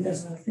 I don't think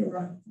there's a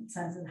theorem that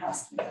says it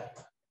has to be.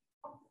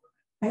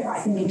 I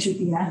think it should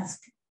be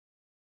asked.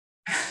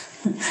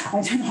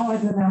 I don't know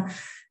whether there are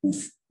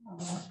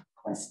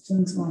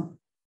questions or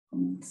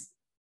comments.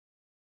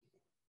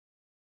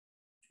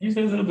 Can you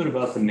say a little bit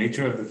about the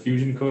nature of the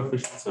fusion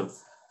coefficients of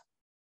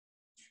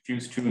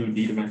fused two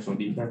d-dimensional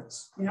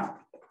defects? Yeah.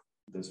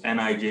 Those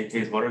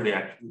NIJKs, what are they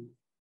actually?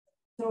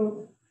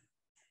 So,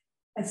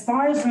 as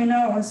far as we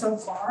know so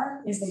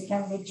far, is they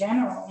can be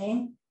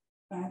generally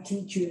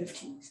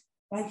T-QFTs.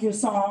 Like you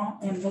saw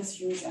in this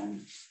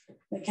fusion,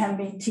 they can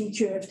be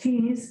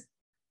T-QFTs,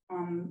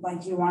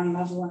 like U1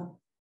 level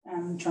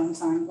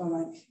triangle,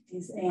 like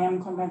these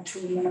AM convex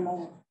to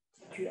minimal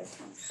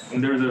QFTs.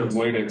 And there's a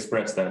way to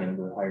express that in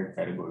the higher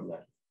category.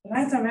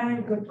 That's a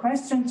very good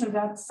question. So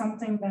that's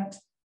something that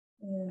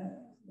we're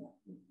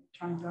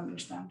trying to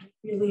understand.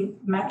 Really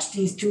match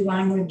these two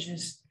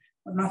languages,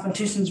 what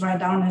mathematicians write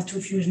down as two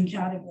fusion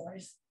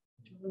categories,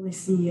 to really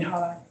see how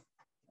that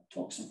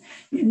talks.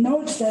 You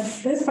note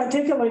that this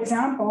particular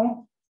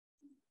example,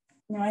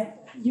 right,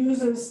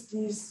 uses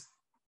these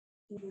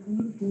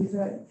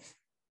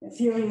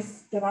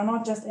theories that are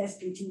not just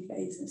SPT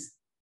phases,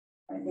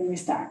 right, when we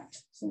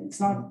stacked. So it's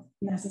not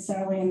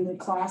necessarily in the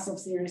class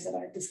of theories that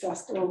I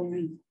discussed earlier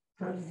in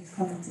this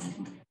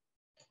conversation.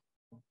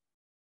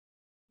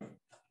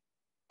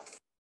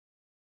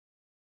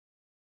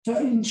 So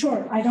in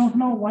short, I don't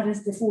know what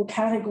is the full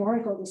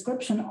categorical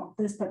description of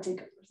this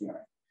particular theory.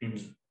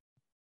 Mm-hmm.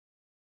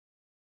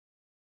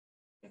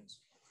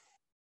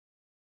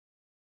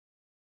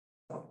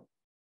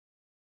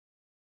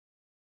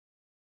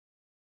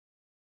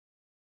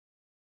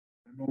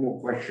 No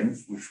more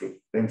questions. We should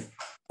thanks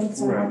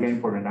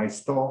again for a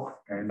nice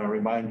talk. And I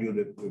remind you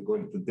that we're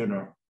going to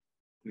dinner.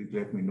 Please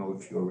let me know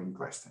if you're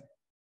interested.